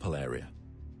Great Temple area.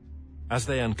 As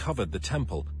they uncovered the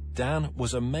temple, Dan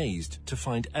was amazed to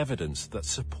find evidence that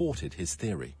supported his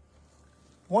theory.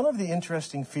 One of the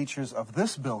interesting features of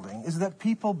this building is that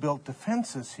people built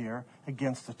defenses here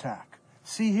against attack.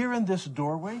 See here in this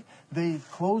doorway, they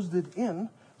closed it in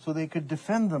so they could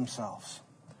defend themselves.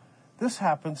 This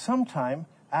happened sometime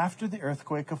after the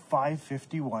earthquake of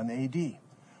 551 AD.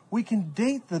 We can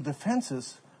date the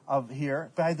defenses of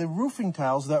here by the roofing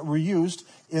tiles that were used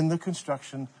in the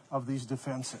construction of these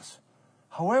defenses.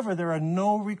 However, there are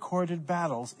no recorded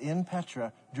battles in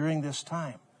Petra during this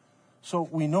time. So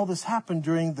we know this happened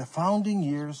during the founding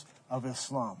years of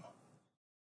Islam.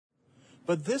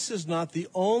 But this is not the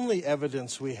only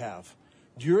evidence we have.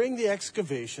 During the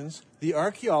excavations, the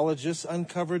archaeologists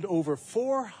uncovered over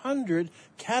 400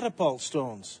 catapult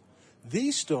stones.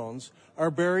 These stones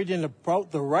are buried in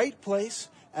about the right place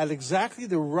at exactly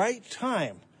the right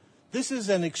time. This is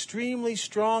an extremely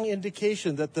strong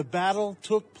indication that the battle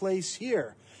took place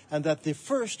here and that the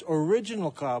first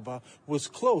original Kaaba was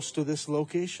close to this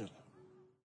location.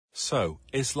 So,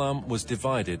 Islam was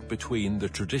divided between the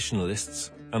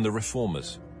traditionalists and the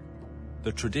reformers.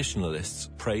 The traditionalists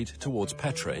prayed towards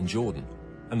Petra in Jordan,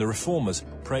 and the reformers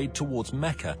prayed towards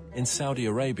Mecca in Saudi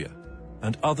Arabia,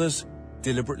 and others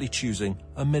deliberately choosing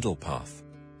a middle path.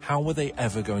 How were they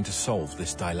ever going to solve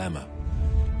this dilemma?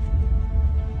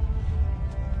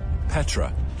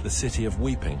 Petra, the city of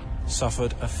weeping,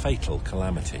 suffered a fatal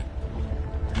calamity.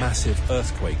 Massive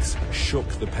earthquakes shook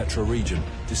the Petra region,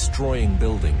 destroying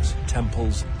buildings,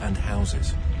 temples, and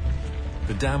houses.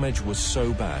 The damage was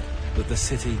so bad that the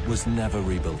city was never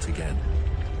rebuilt again.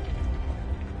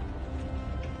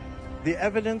 The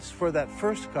evidence for that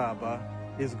first Kaaba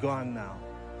is gone now.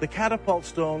 The catapult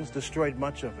stones destroyed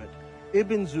much of it.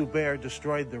 Ibn Zubayr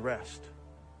destroyed the rest.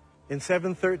 In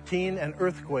 713, an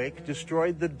earthquake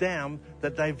destroyed the dam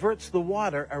that diverts the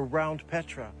water around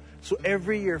Petra. So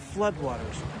every year,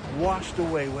 floodwaters washed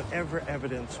away whatever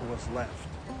evidence was left.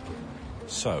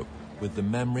 So, with the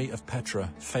memory of Petra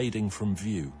fading from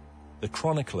view, the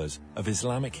chroniclers of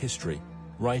Islamic history,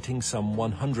 writing some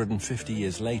 150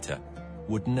 years later,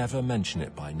 would never mention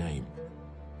it by name.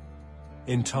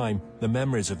 In time, the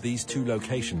memories of these two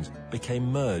locations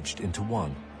became merged into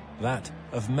one, that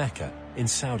of Mecca in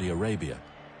Saudi Arabia.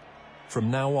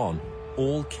 From now on,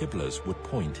 all Qiblas would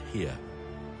point here.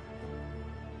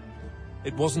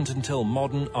 It wasn't until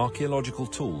modern archaeological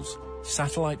tools,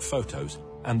 satellite photos,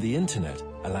 and the internet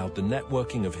allowed the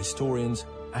networking of historians,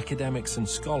 academics, and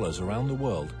scholars around the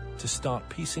world to start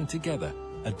piecing together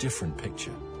a different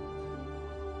picture.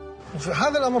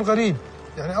 هذا الأمر غريب،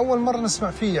 يعني أول مرة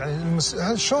نسمع فيه، يعني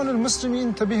شلون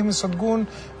المسلمين تبيهم يصدقون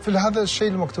في هذا الشيء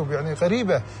المكتوب، يعني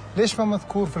غريبة، ليش ما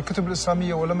مذكور في الكتب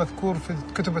الإسلامية ولا مذكور في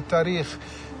كتب التاريخ؟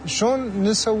 شلون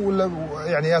نسوا ولا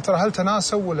يعني يا ترى هل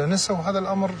تناسوا ولا نسوا هذا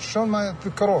الأمر؟ شلون ما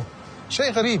ذكروه؟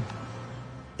 شيء غريب.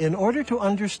 In order to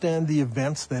understand the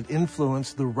events that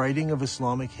influenced the writing of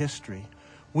Islamic history,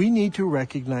 we need to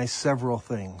recognize several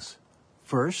things.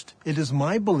 First, it is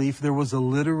my belief there was a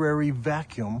literary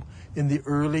vacuum in the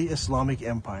early Islamic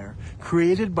empire,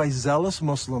 created by zealous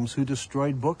Muslims who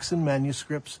destroyed books and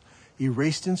manuscripts,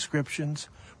 erased inscriptions,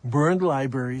 burned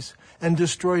libraries, and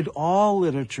destroyed all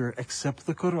literature except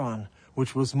the Quran,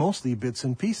 which was mostly bits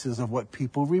and pieces of what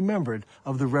people remembered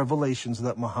of the revelations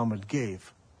that Muhammad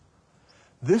gave.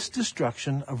 This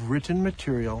destruction of written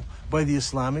material by the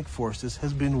Islamic forces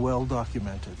has been well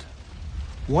documented.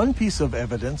 One piece of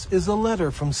evidence is a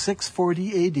letter from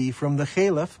 640 AD from the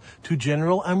Caliph to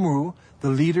General Amru,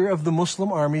 the leader of the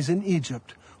Muslim armies in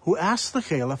Egypt, who asked the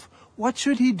Caliph what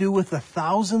should he do with the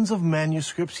thousands of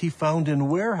manuscripts he found in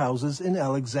warehouses in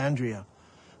Alexandria.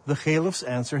 The Caliph's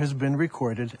answer has been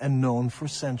recorded and known for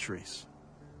centuries.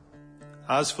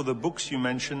 As for the books you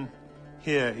mention,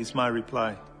 here is my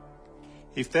reply.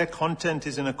 If their content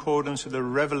is in accordance with the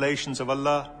revelations of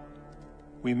Allah,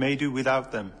 we may do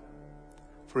without them.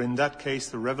 For in that case,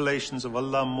 the revelations of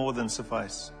Allah more than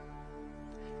suffice.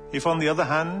 If, on the other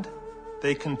hand,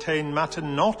 they contain matter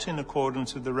not in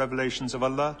accordance with the revelations of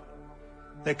Allah,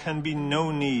 there can be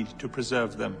no need to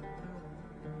preserve them.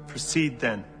 Proceed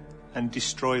then and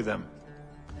destroy them.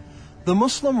 The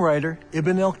Muslim writer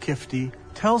Ibn al-Kifti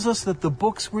tells us that the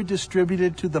books were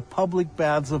distributed to the public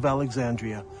baths of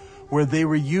Alexandria, where they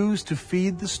were used to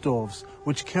feed the stoves,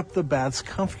 which kept the baths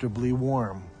comfortably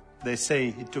warm. They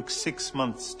say it took 6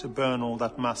 months to burn all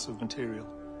that mass of material.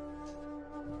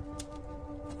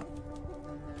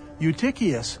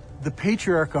 Eutychius, the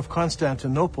Patriarch of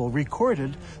Constantinople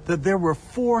recorded that there were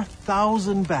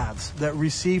 4,000 baths that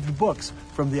received books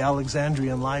from the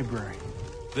Alexandrian library.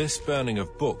 This burning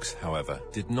of books, however,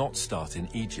 did not start in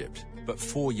Egypt, but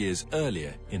 4 years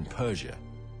earlier in Persia.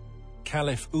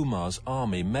 Caliph Umar's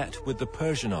army met with the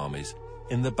Persian armies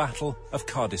in the Battle of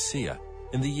Qadisiyah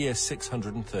in the year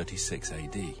 636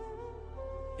 AD.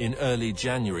 In early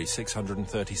January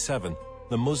 637,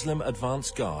 the Muslim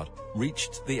advance guard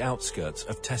reached the outskirts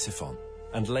of Ctesiphon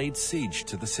and laid siege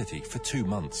to the city for 2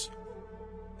 months.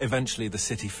 Eventually the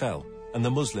city fell and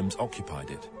the Muslims occupied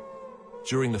it.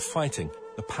 During the fighting,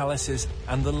 the palaces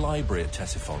and the library at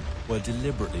Ctesiphon were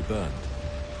deliberately burned.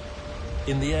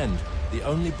 In the end, the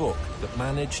only book that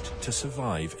managed to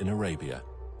survive in Arabia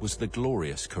was the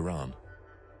glorious Quran.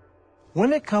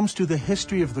 When it comes to the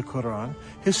history of the Quran,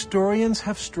 historians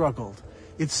have struggled.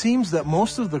 It seems that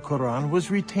most of the Quran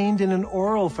was retained in an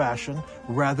oral fashion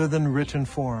rather than written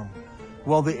form.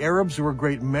 While the Arabs were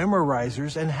great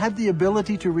memorizers and had the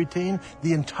ability to retain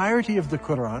the entirety of the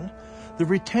Quran, the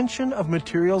retention of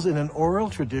materials in an oral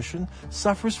tradition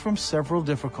suffers from several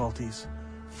difficulties.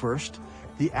 First,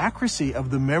 the accuracy of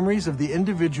the memories of the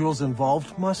individuals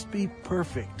involved must be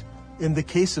perfect. In the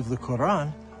case of the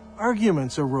Quran,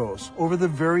 arguments arose over the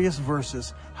various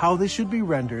verses, how they should be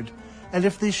rendered, and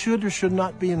if they should or should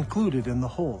not be included in the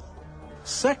whole.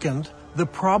 Second, the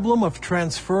problem of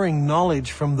transferring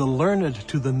knowledge from the learned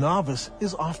to the novice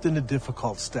is often a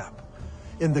difficult step.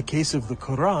 In the case of the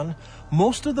Quran,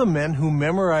 most of the men who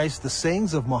memorized the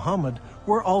sayings of Muhammad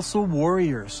were also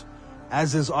warriors.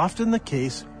 As is often the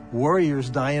case, warriors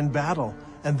die in battle,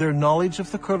 and their knowledge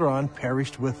of the Quran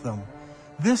perished with them.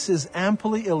 This is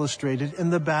amply illustrated in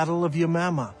the Battle of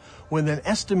Yamama, when an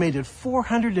estimated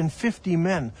 450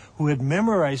 men who had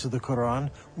memorized the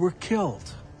Quran were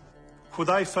killed.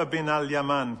 Hudayfa bin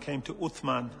al-Yaman came to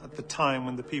Uthman at the time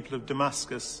when the people of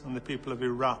Damascus and the people of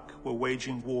Iraq were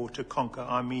waging war to conquer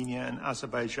Armenia and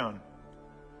Azerbaijan.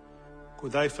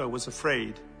 Hudayfa was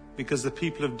afraid because the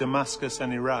people of Damascus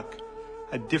and Iraq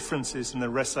had differences in the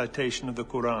recitation of the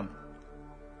Quran.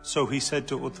 So he said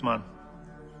to Uthman,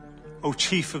 "O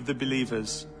chief of the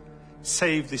believers,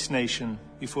 save this nation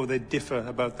before they differ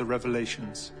about the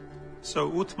revelations." So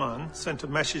Uthman sent a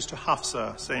message to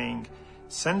Hafsa saying,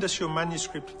 "Send us your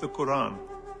manuscript of the Quran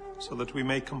so that we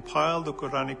may compile the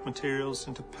Quranic materials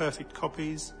into perfect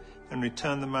copies and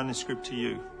return the manuscript to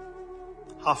you."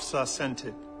 Hafsa sent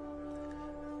it.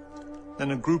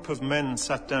 Then a group of men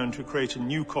sat down to create a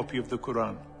new copy of the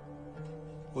Quran.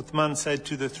 Uthman said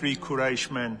to the 3 Quraysh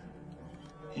men,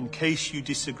 "In case you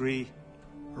disagree,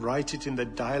 write it in the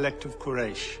dialect of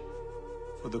Quraysh,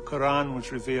 for the Quran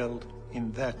was revealed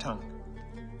in their tongue."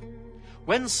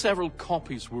 When several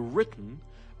copies were written,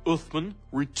 Uthman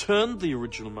returned the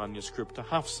original manuscript to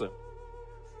Hafsa.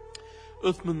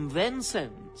 Uthman then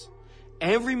sends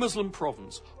every Muslim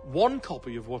province 1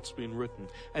 copy of what's been written,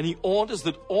 and he orders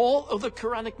that all of the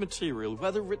Quranic material,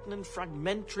 whether written in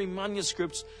fragmentary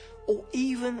manuscripts or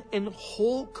even in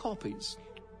whole copies,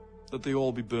 that they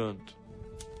all be burned.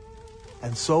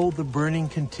 And so the burning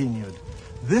continued.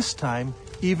 This time,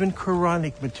 even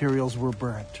Quranic materials were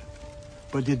burnt.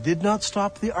 But it did not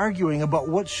stop the arguing about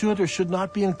what should or should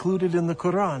not be included in the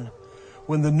Quran.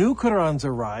 When the new Qurans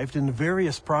arrived in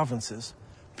various provinces,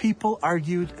 people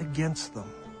argued against them.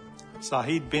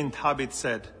 Sa'id bin Thabit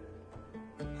said,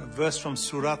 "A verse from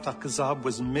Surat Al-Ahzab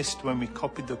was missed when we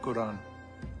copied the Quran,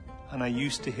 and I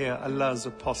used to hear Allah's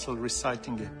apostle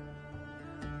reciting it.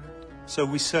 So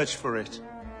we searched for it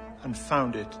and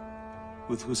found it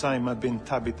with Husayma bin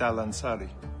Thabit al-Ansari."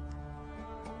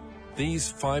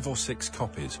 These 5 or 6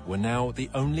 copies were now the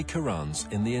only Qurans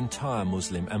in the entire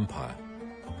Muslim empire.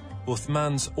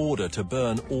 Uthman's order to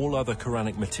burn all other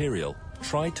Quranic material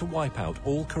tried to wipe out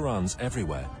all Qurans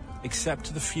everywhere,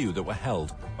 except the few that were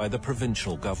held by the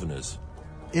provincial governors.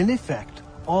 In effect,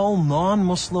 all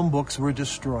non-Muslim books were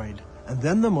destroyed, and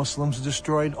then the Muslims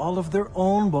destroyed all of their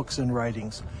own books and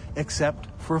writings, except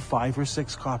for 5 or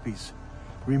 6 copies.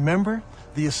 Remember,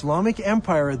 the Islamic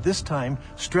Empire at this time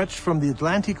stretched from the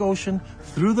Atlantic Ocean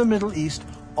through the Middle East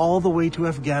all the way to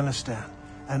Afghanistan,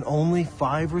 and only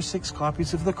 5 or 6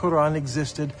 copies of the Quran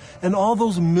existed in all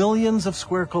those millions of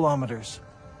square kilometers.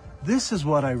 This is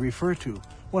what I refer to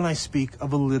when I speak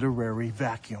of a literary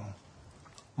vacuum.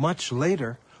 Much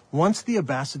later, once the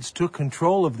Abbasids took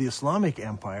control of the Islamic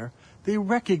Empire, they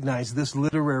recognized this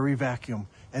literary vacuum,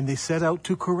 and they set out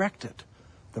to correct it.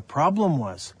 The problem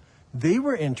was, they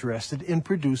were interested in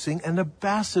producing an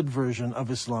Abbasid version of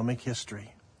Islamic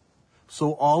history.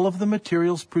 So all of the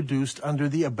materials produced under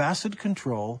the Abbasid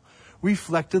control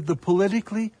reflected the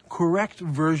politically correct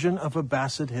version of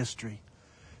Abbasid history.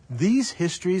 These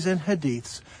histories and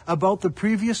hadiths about the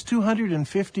previous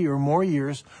 250 or more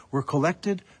years were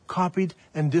collected, copied,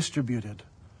 and distributed.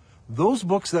 Those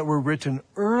books that were written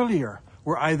earlier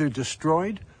were either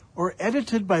destroyed or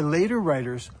edited by later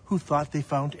writers who thought they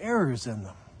found errors in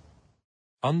them.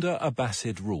 Under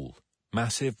Abbasid rule,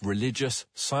 massive religious,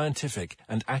 scientific,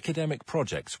 and academic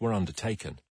projects were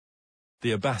undertaken.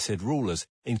 The Abbasid rulers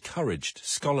encouraged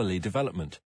scholarly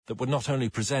development that would not only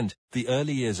present the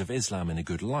early years of Islam in a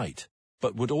good light,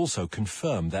 but would also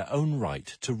confirm their own right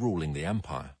to ruling the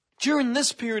empire. During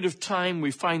this period of time,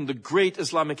 we find the great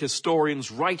Islamic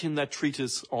historians writing their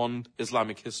treatise on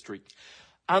Islamic history.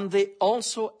 And they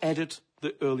also edit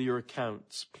the earlier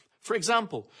accounts. For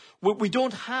example, we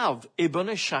don't have Ibn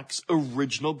Ishaq's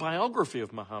original biography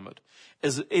of Muhammad,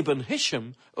 as Ibn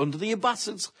Hisham, under the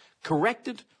Abbasids,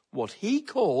 corrected what he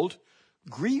called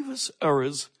grievous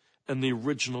errors in the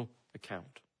original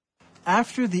account.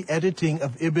 After the editing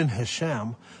of Ibn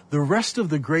Hisham, the rest of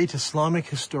the great Islamic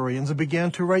historians began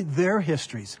to write their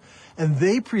histories, and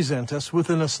they present us with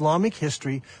an Islamic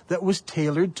history that was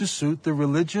tailored to suit the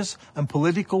religious and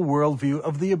political worldview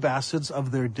of the Abbasids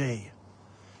of their day.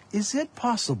 Is it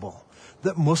possible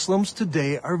that Muslims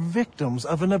today are victims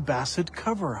of an Abbasid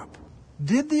cover-up?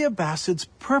 Did the Abbasids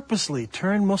purposely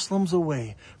turn Muslims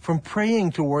away from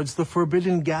praying towards the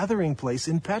forbidden gathering place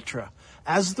in Petra,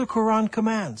 as the Quran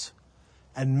commands,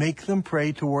 and make them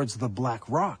pray towards the Black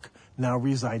Rock, now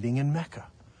residing in Mecca?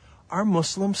 Are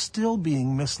Muslims still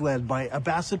being misled by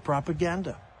Abbasid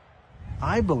propaganda?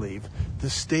 I believe the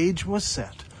stage was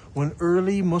set when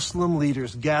early Muslim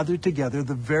leaders gathered together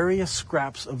the various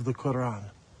scraps of the Quran.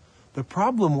 The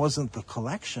problem wasn't the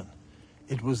collection.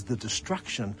 It was the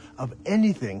destruction of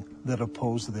anything that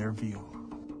opposed their view.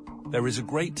 There is a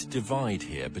great divide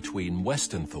here between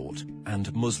Western thought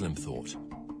and Muslim thought.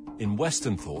 In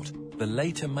Western thought, the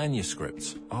later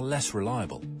manuscripts are less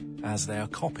reliable, as they are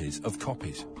copies of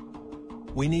copies.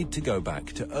 We need to go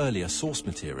back to earlier source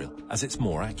material, as it's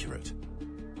more accurate.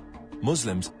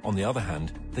 Muslims, on the other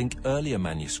hand, think earlier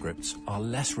manuscripts are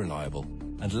less reliable,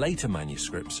 and later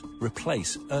manuscripts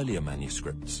replace earlier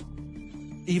manuscripts.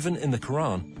 Even in the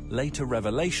Quran, later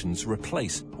revelations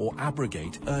replace or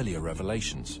abrogate earlier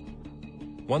revelations.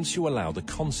 Once you allow the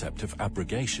concept of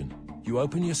abrogation, you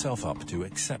open yourself up to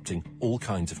accepting all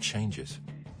kinds of changes.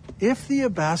 If the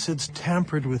Abbasids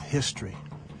tampered with history,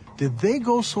 did they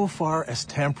go so far as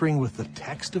tampering with the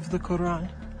text of the Quran?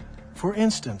 For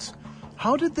instance,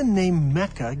 how did the name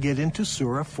Mecca get into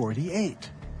Surah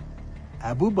 48?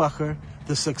 Abu Bakr,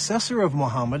 the successor of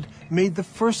Muhammad, made the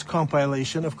first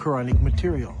compilation of Quranic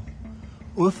material.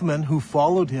 Uthman, who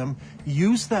followed him,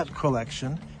 used that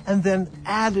collection and then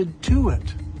added to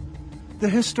it. The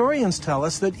historians tell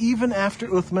us that even after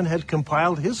Uthman had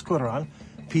compiled his Quran,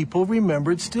 people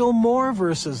remembered still more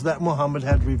verses that Muhammad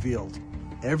had revealed.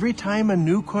 Every time a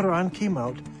new Quran came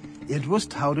out, it was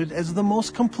touted as the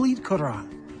most complete Quran.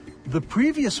 The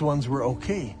previous ones were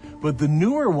okay, but the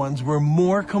newer ones were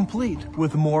more complete,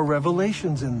 with more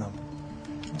revelations in them.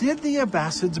 Did the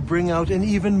Abbasids bring out an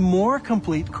even more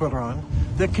complete Quran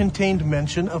that contained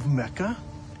mention of Mecca?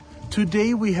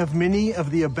 Today we have many of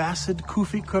the Abbasid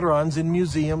Kufi Qurans in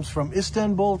museums from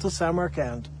Istanbul to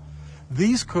Samarkand.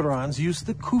 These Qurans use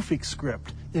the Kufic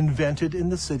script, invented in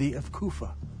the city of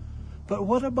Kufa. But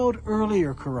what about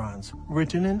earlier Qurans,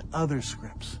 written in other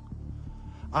scripts?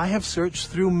 I have searched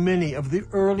through many of the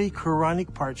early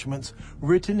Quranic parchments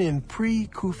written in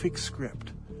pre-Kufic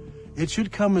script. It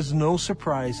should come as no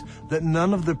surprise that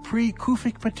none of the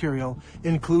pre-Kufic material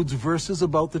includes verses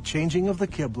about the changing of the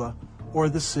Qibla or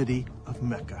the city of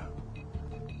Mecca.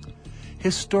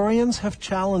 Historians have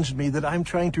challenged me that I'm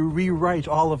trying to rewrite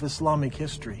all of Islamic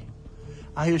history.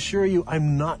 I assure you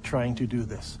I'm not trying to do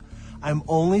this. I'm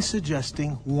only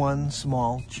suggesting one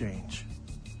small change.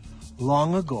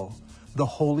 Long ago, the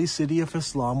holy city of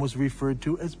Islam was referred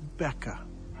to as Becca.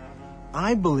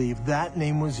 I believe that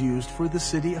name was used for the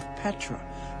city of Petra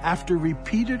after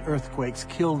repeated earthquakes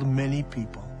killed many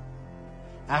people.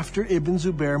 After Ibn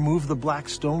Zubair moved the black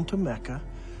stone to Mecca,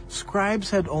 scribes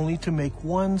had only to make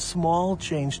one small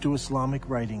change to Islamic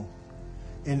writing.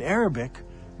 In Arabic,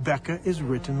 Becca is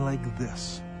written like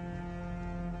this.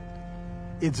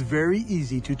 It's very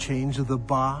easy to change the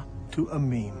ba to a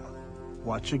mim.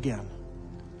 Watch again.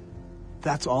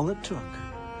 That's all it took.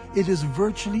 It is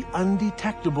virtually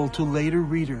undetectable to later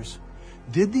readers.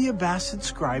 Did the Abbasid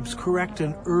scribes correct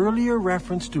an earlier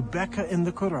reference to Becca in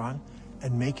the Quran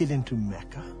and make it into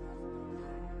Mecca?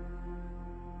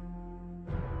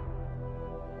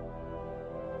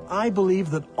 I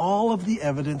believe that all of the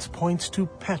evidence points to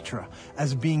Petra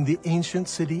as being the ancient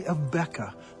city of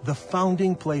Becca, the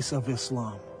founding place of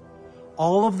Islam.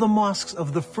 All of the mosques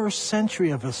of the first century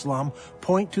of Islam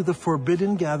point to the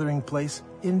forbidden gathering place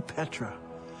in Petra,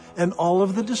 and all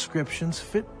of the descriptions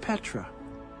fit Petra,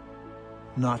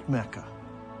 not Mecca.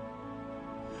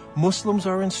 Muslims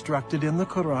are instructed in the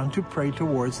Quran to pray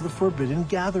towards the forbidden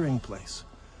gathering place.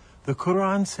 The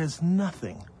Quran says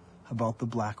nothing about the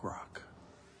Black Rock.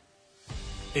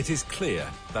 It is clear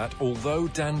that although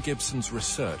Dan Gibson's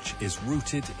research is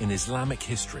rooted in Islamic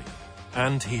history,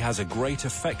 and he has a great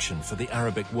affection for the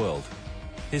Arabic world,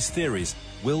 his theories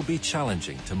will be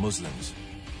challenging to Muslims.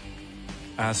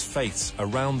 As faiths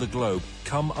around the globe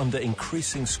come under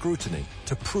increasing scrutiny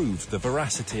to prove the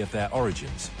veracity of their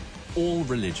origins, all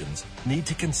religions need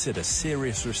to consider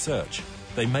serious research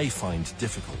they may find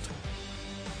difficult.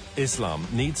 Islam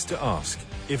needs to ask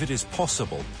if it is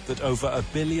possible that over 1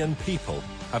 billion people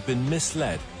have been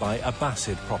misled by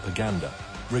Abbasid propaganda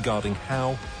regarding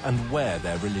how and where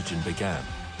their religion began.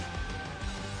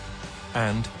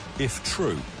 And, if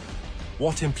true,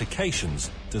 what implications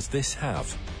does this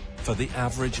have for the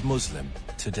average Muslim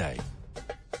today?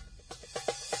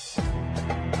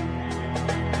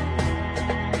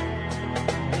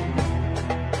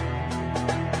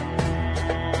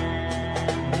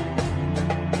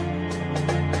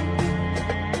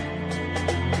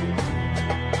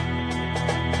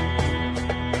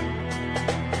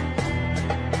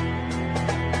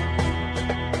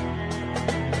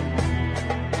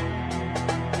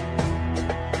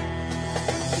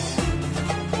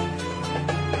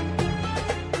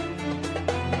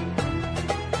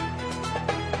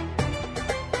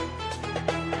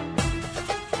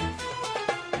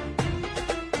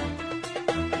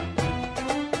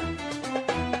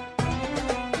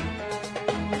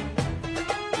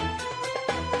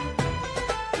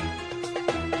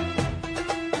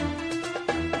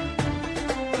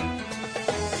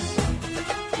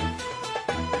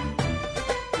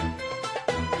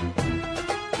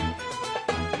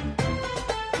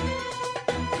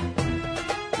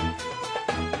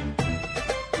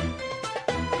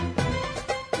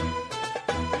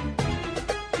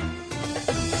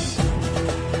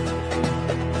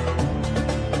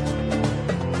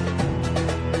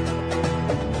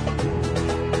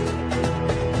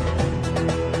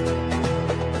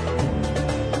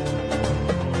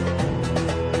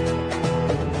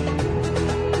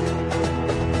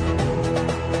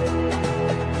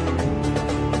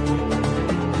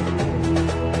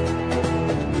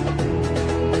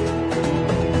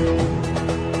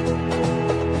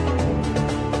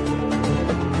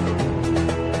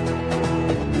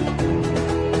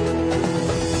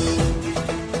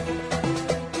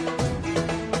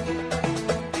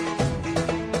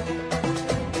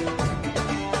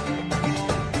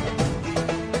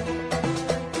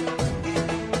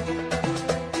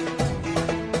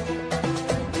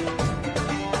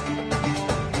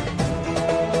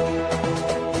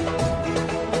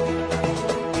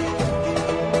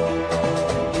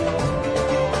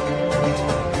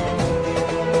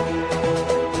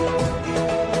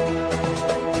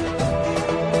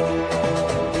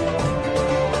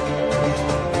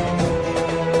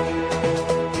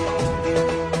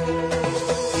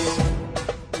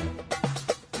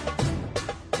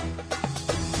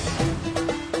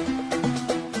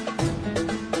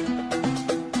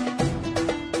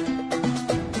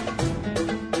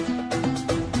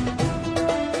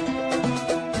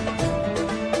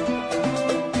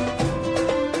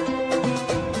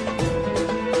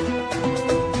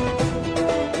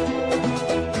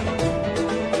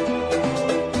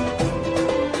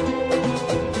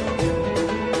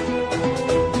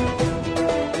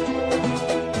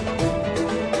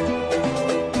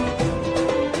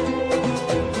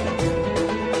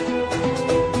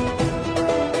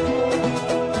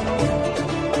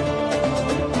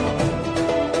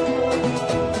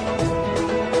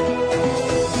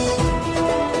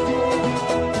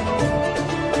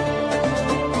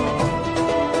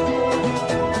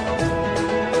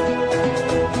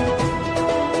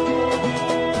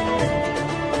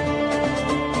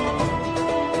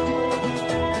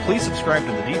 Please subscribe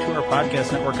to the Detour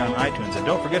Podcast Network on iTunes, and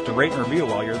don't forget to rate and review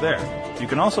while you're there. You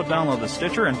can also download the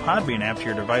Stitcher and Podbean app to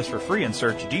your device for free and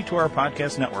search Detour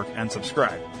Podcast Network and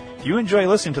subscribe. If you enjoy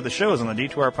listening to the shows on the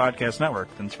Detour Podcast Network,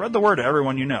 then spread the word to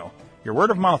everyone you know. Your word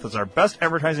of mouth is our best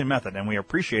advertising method, and we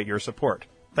appreciate your support.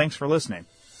 Thanks for listening.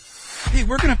 Hey,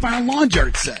 we're going to find a lawn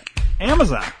dart set.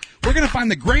 Amazon. We're going to find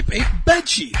the Grape Ape bed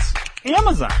sheets.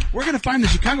 Amazon. We're going to find the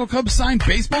Chicago Cubs signed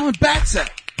baseball and bat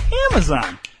set.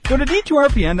 Amazon. Go to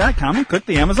D2RPN.com and click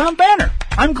the Amazon banner.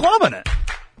 I'm gloving it.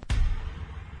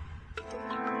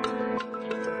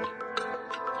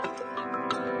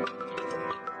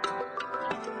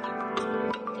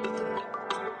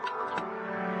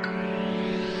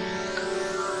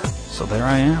 So there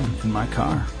I am in my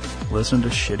car, listening to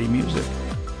shitty music.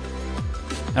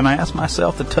 And I ask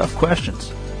myself the tough questions.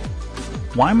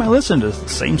 Why am I listening to the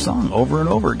same song over and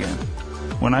over again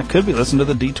when I could be listening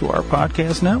to the D2R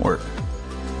Podcast Network?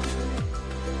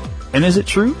 And is it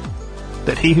true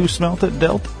that he who smelt it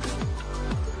dealt?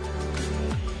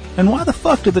 And why the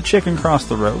fuck did the chicken cross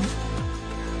the road?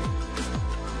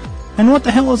 And what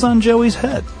the hell is on Joey's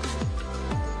head?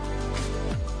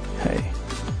 Hey,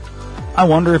 I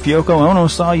wonder if Yoko Ono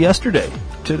saw yesterday,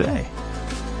 today.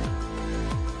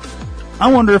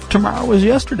 I wonder if tomorrow was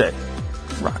yesterday.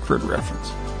 Rockford reference.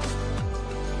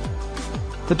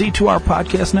 The D2R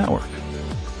Podcast Network.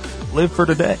 Live for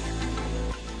today.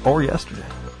 Or yesterday.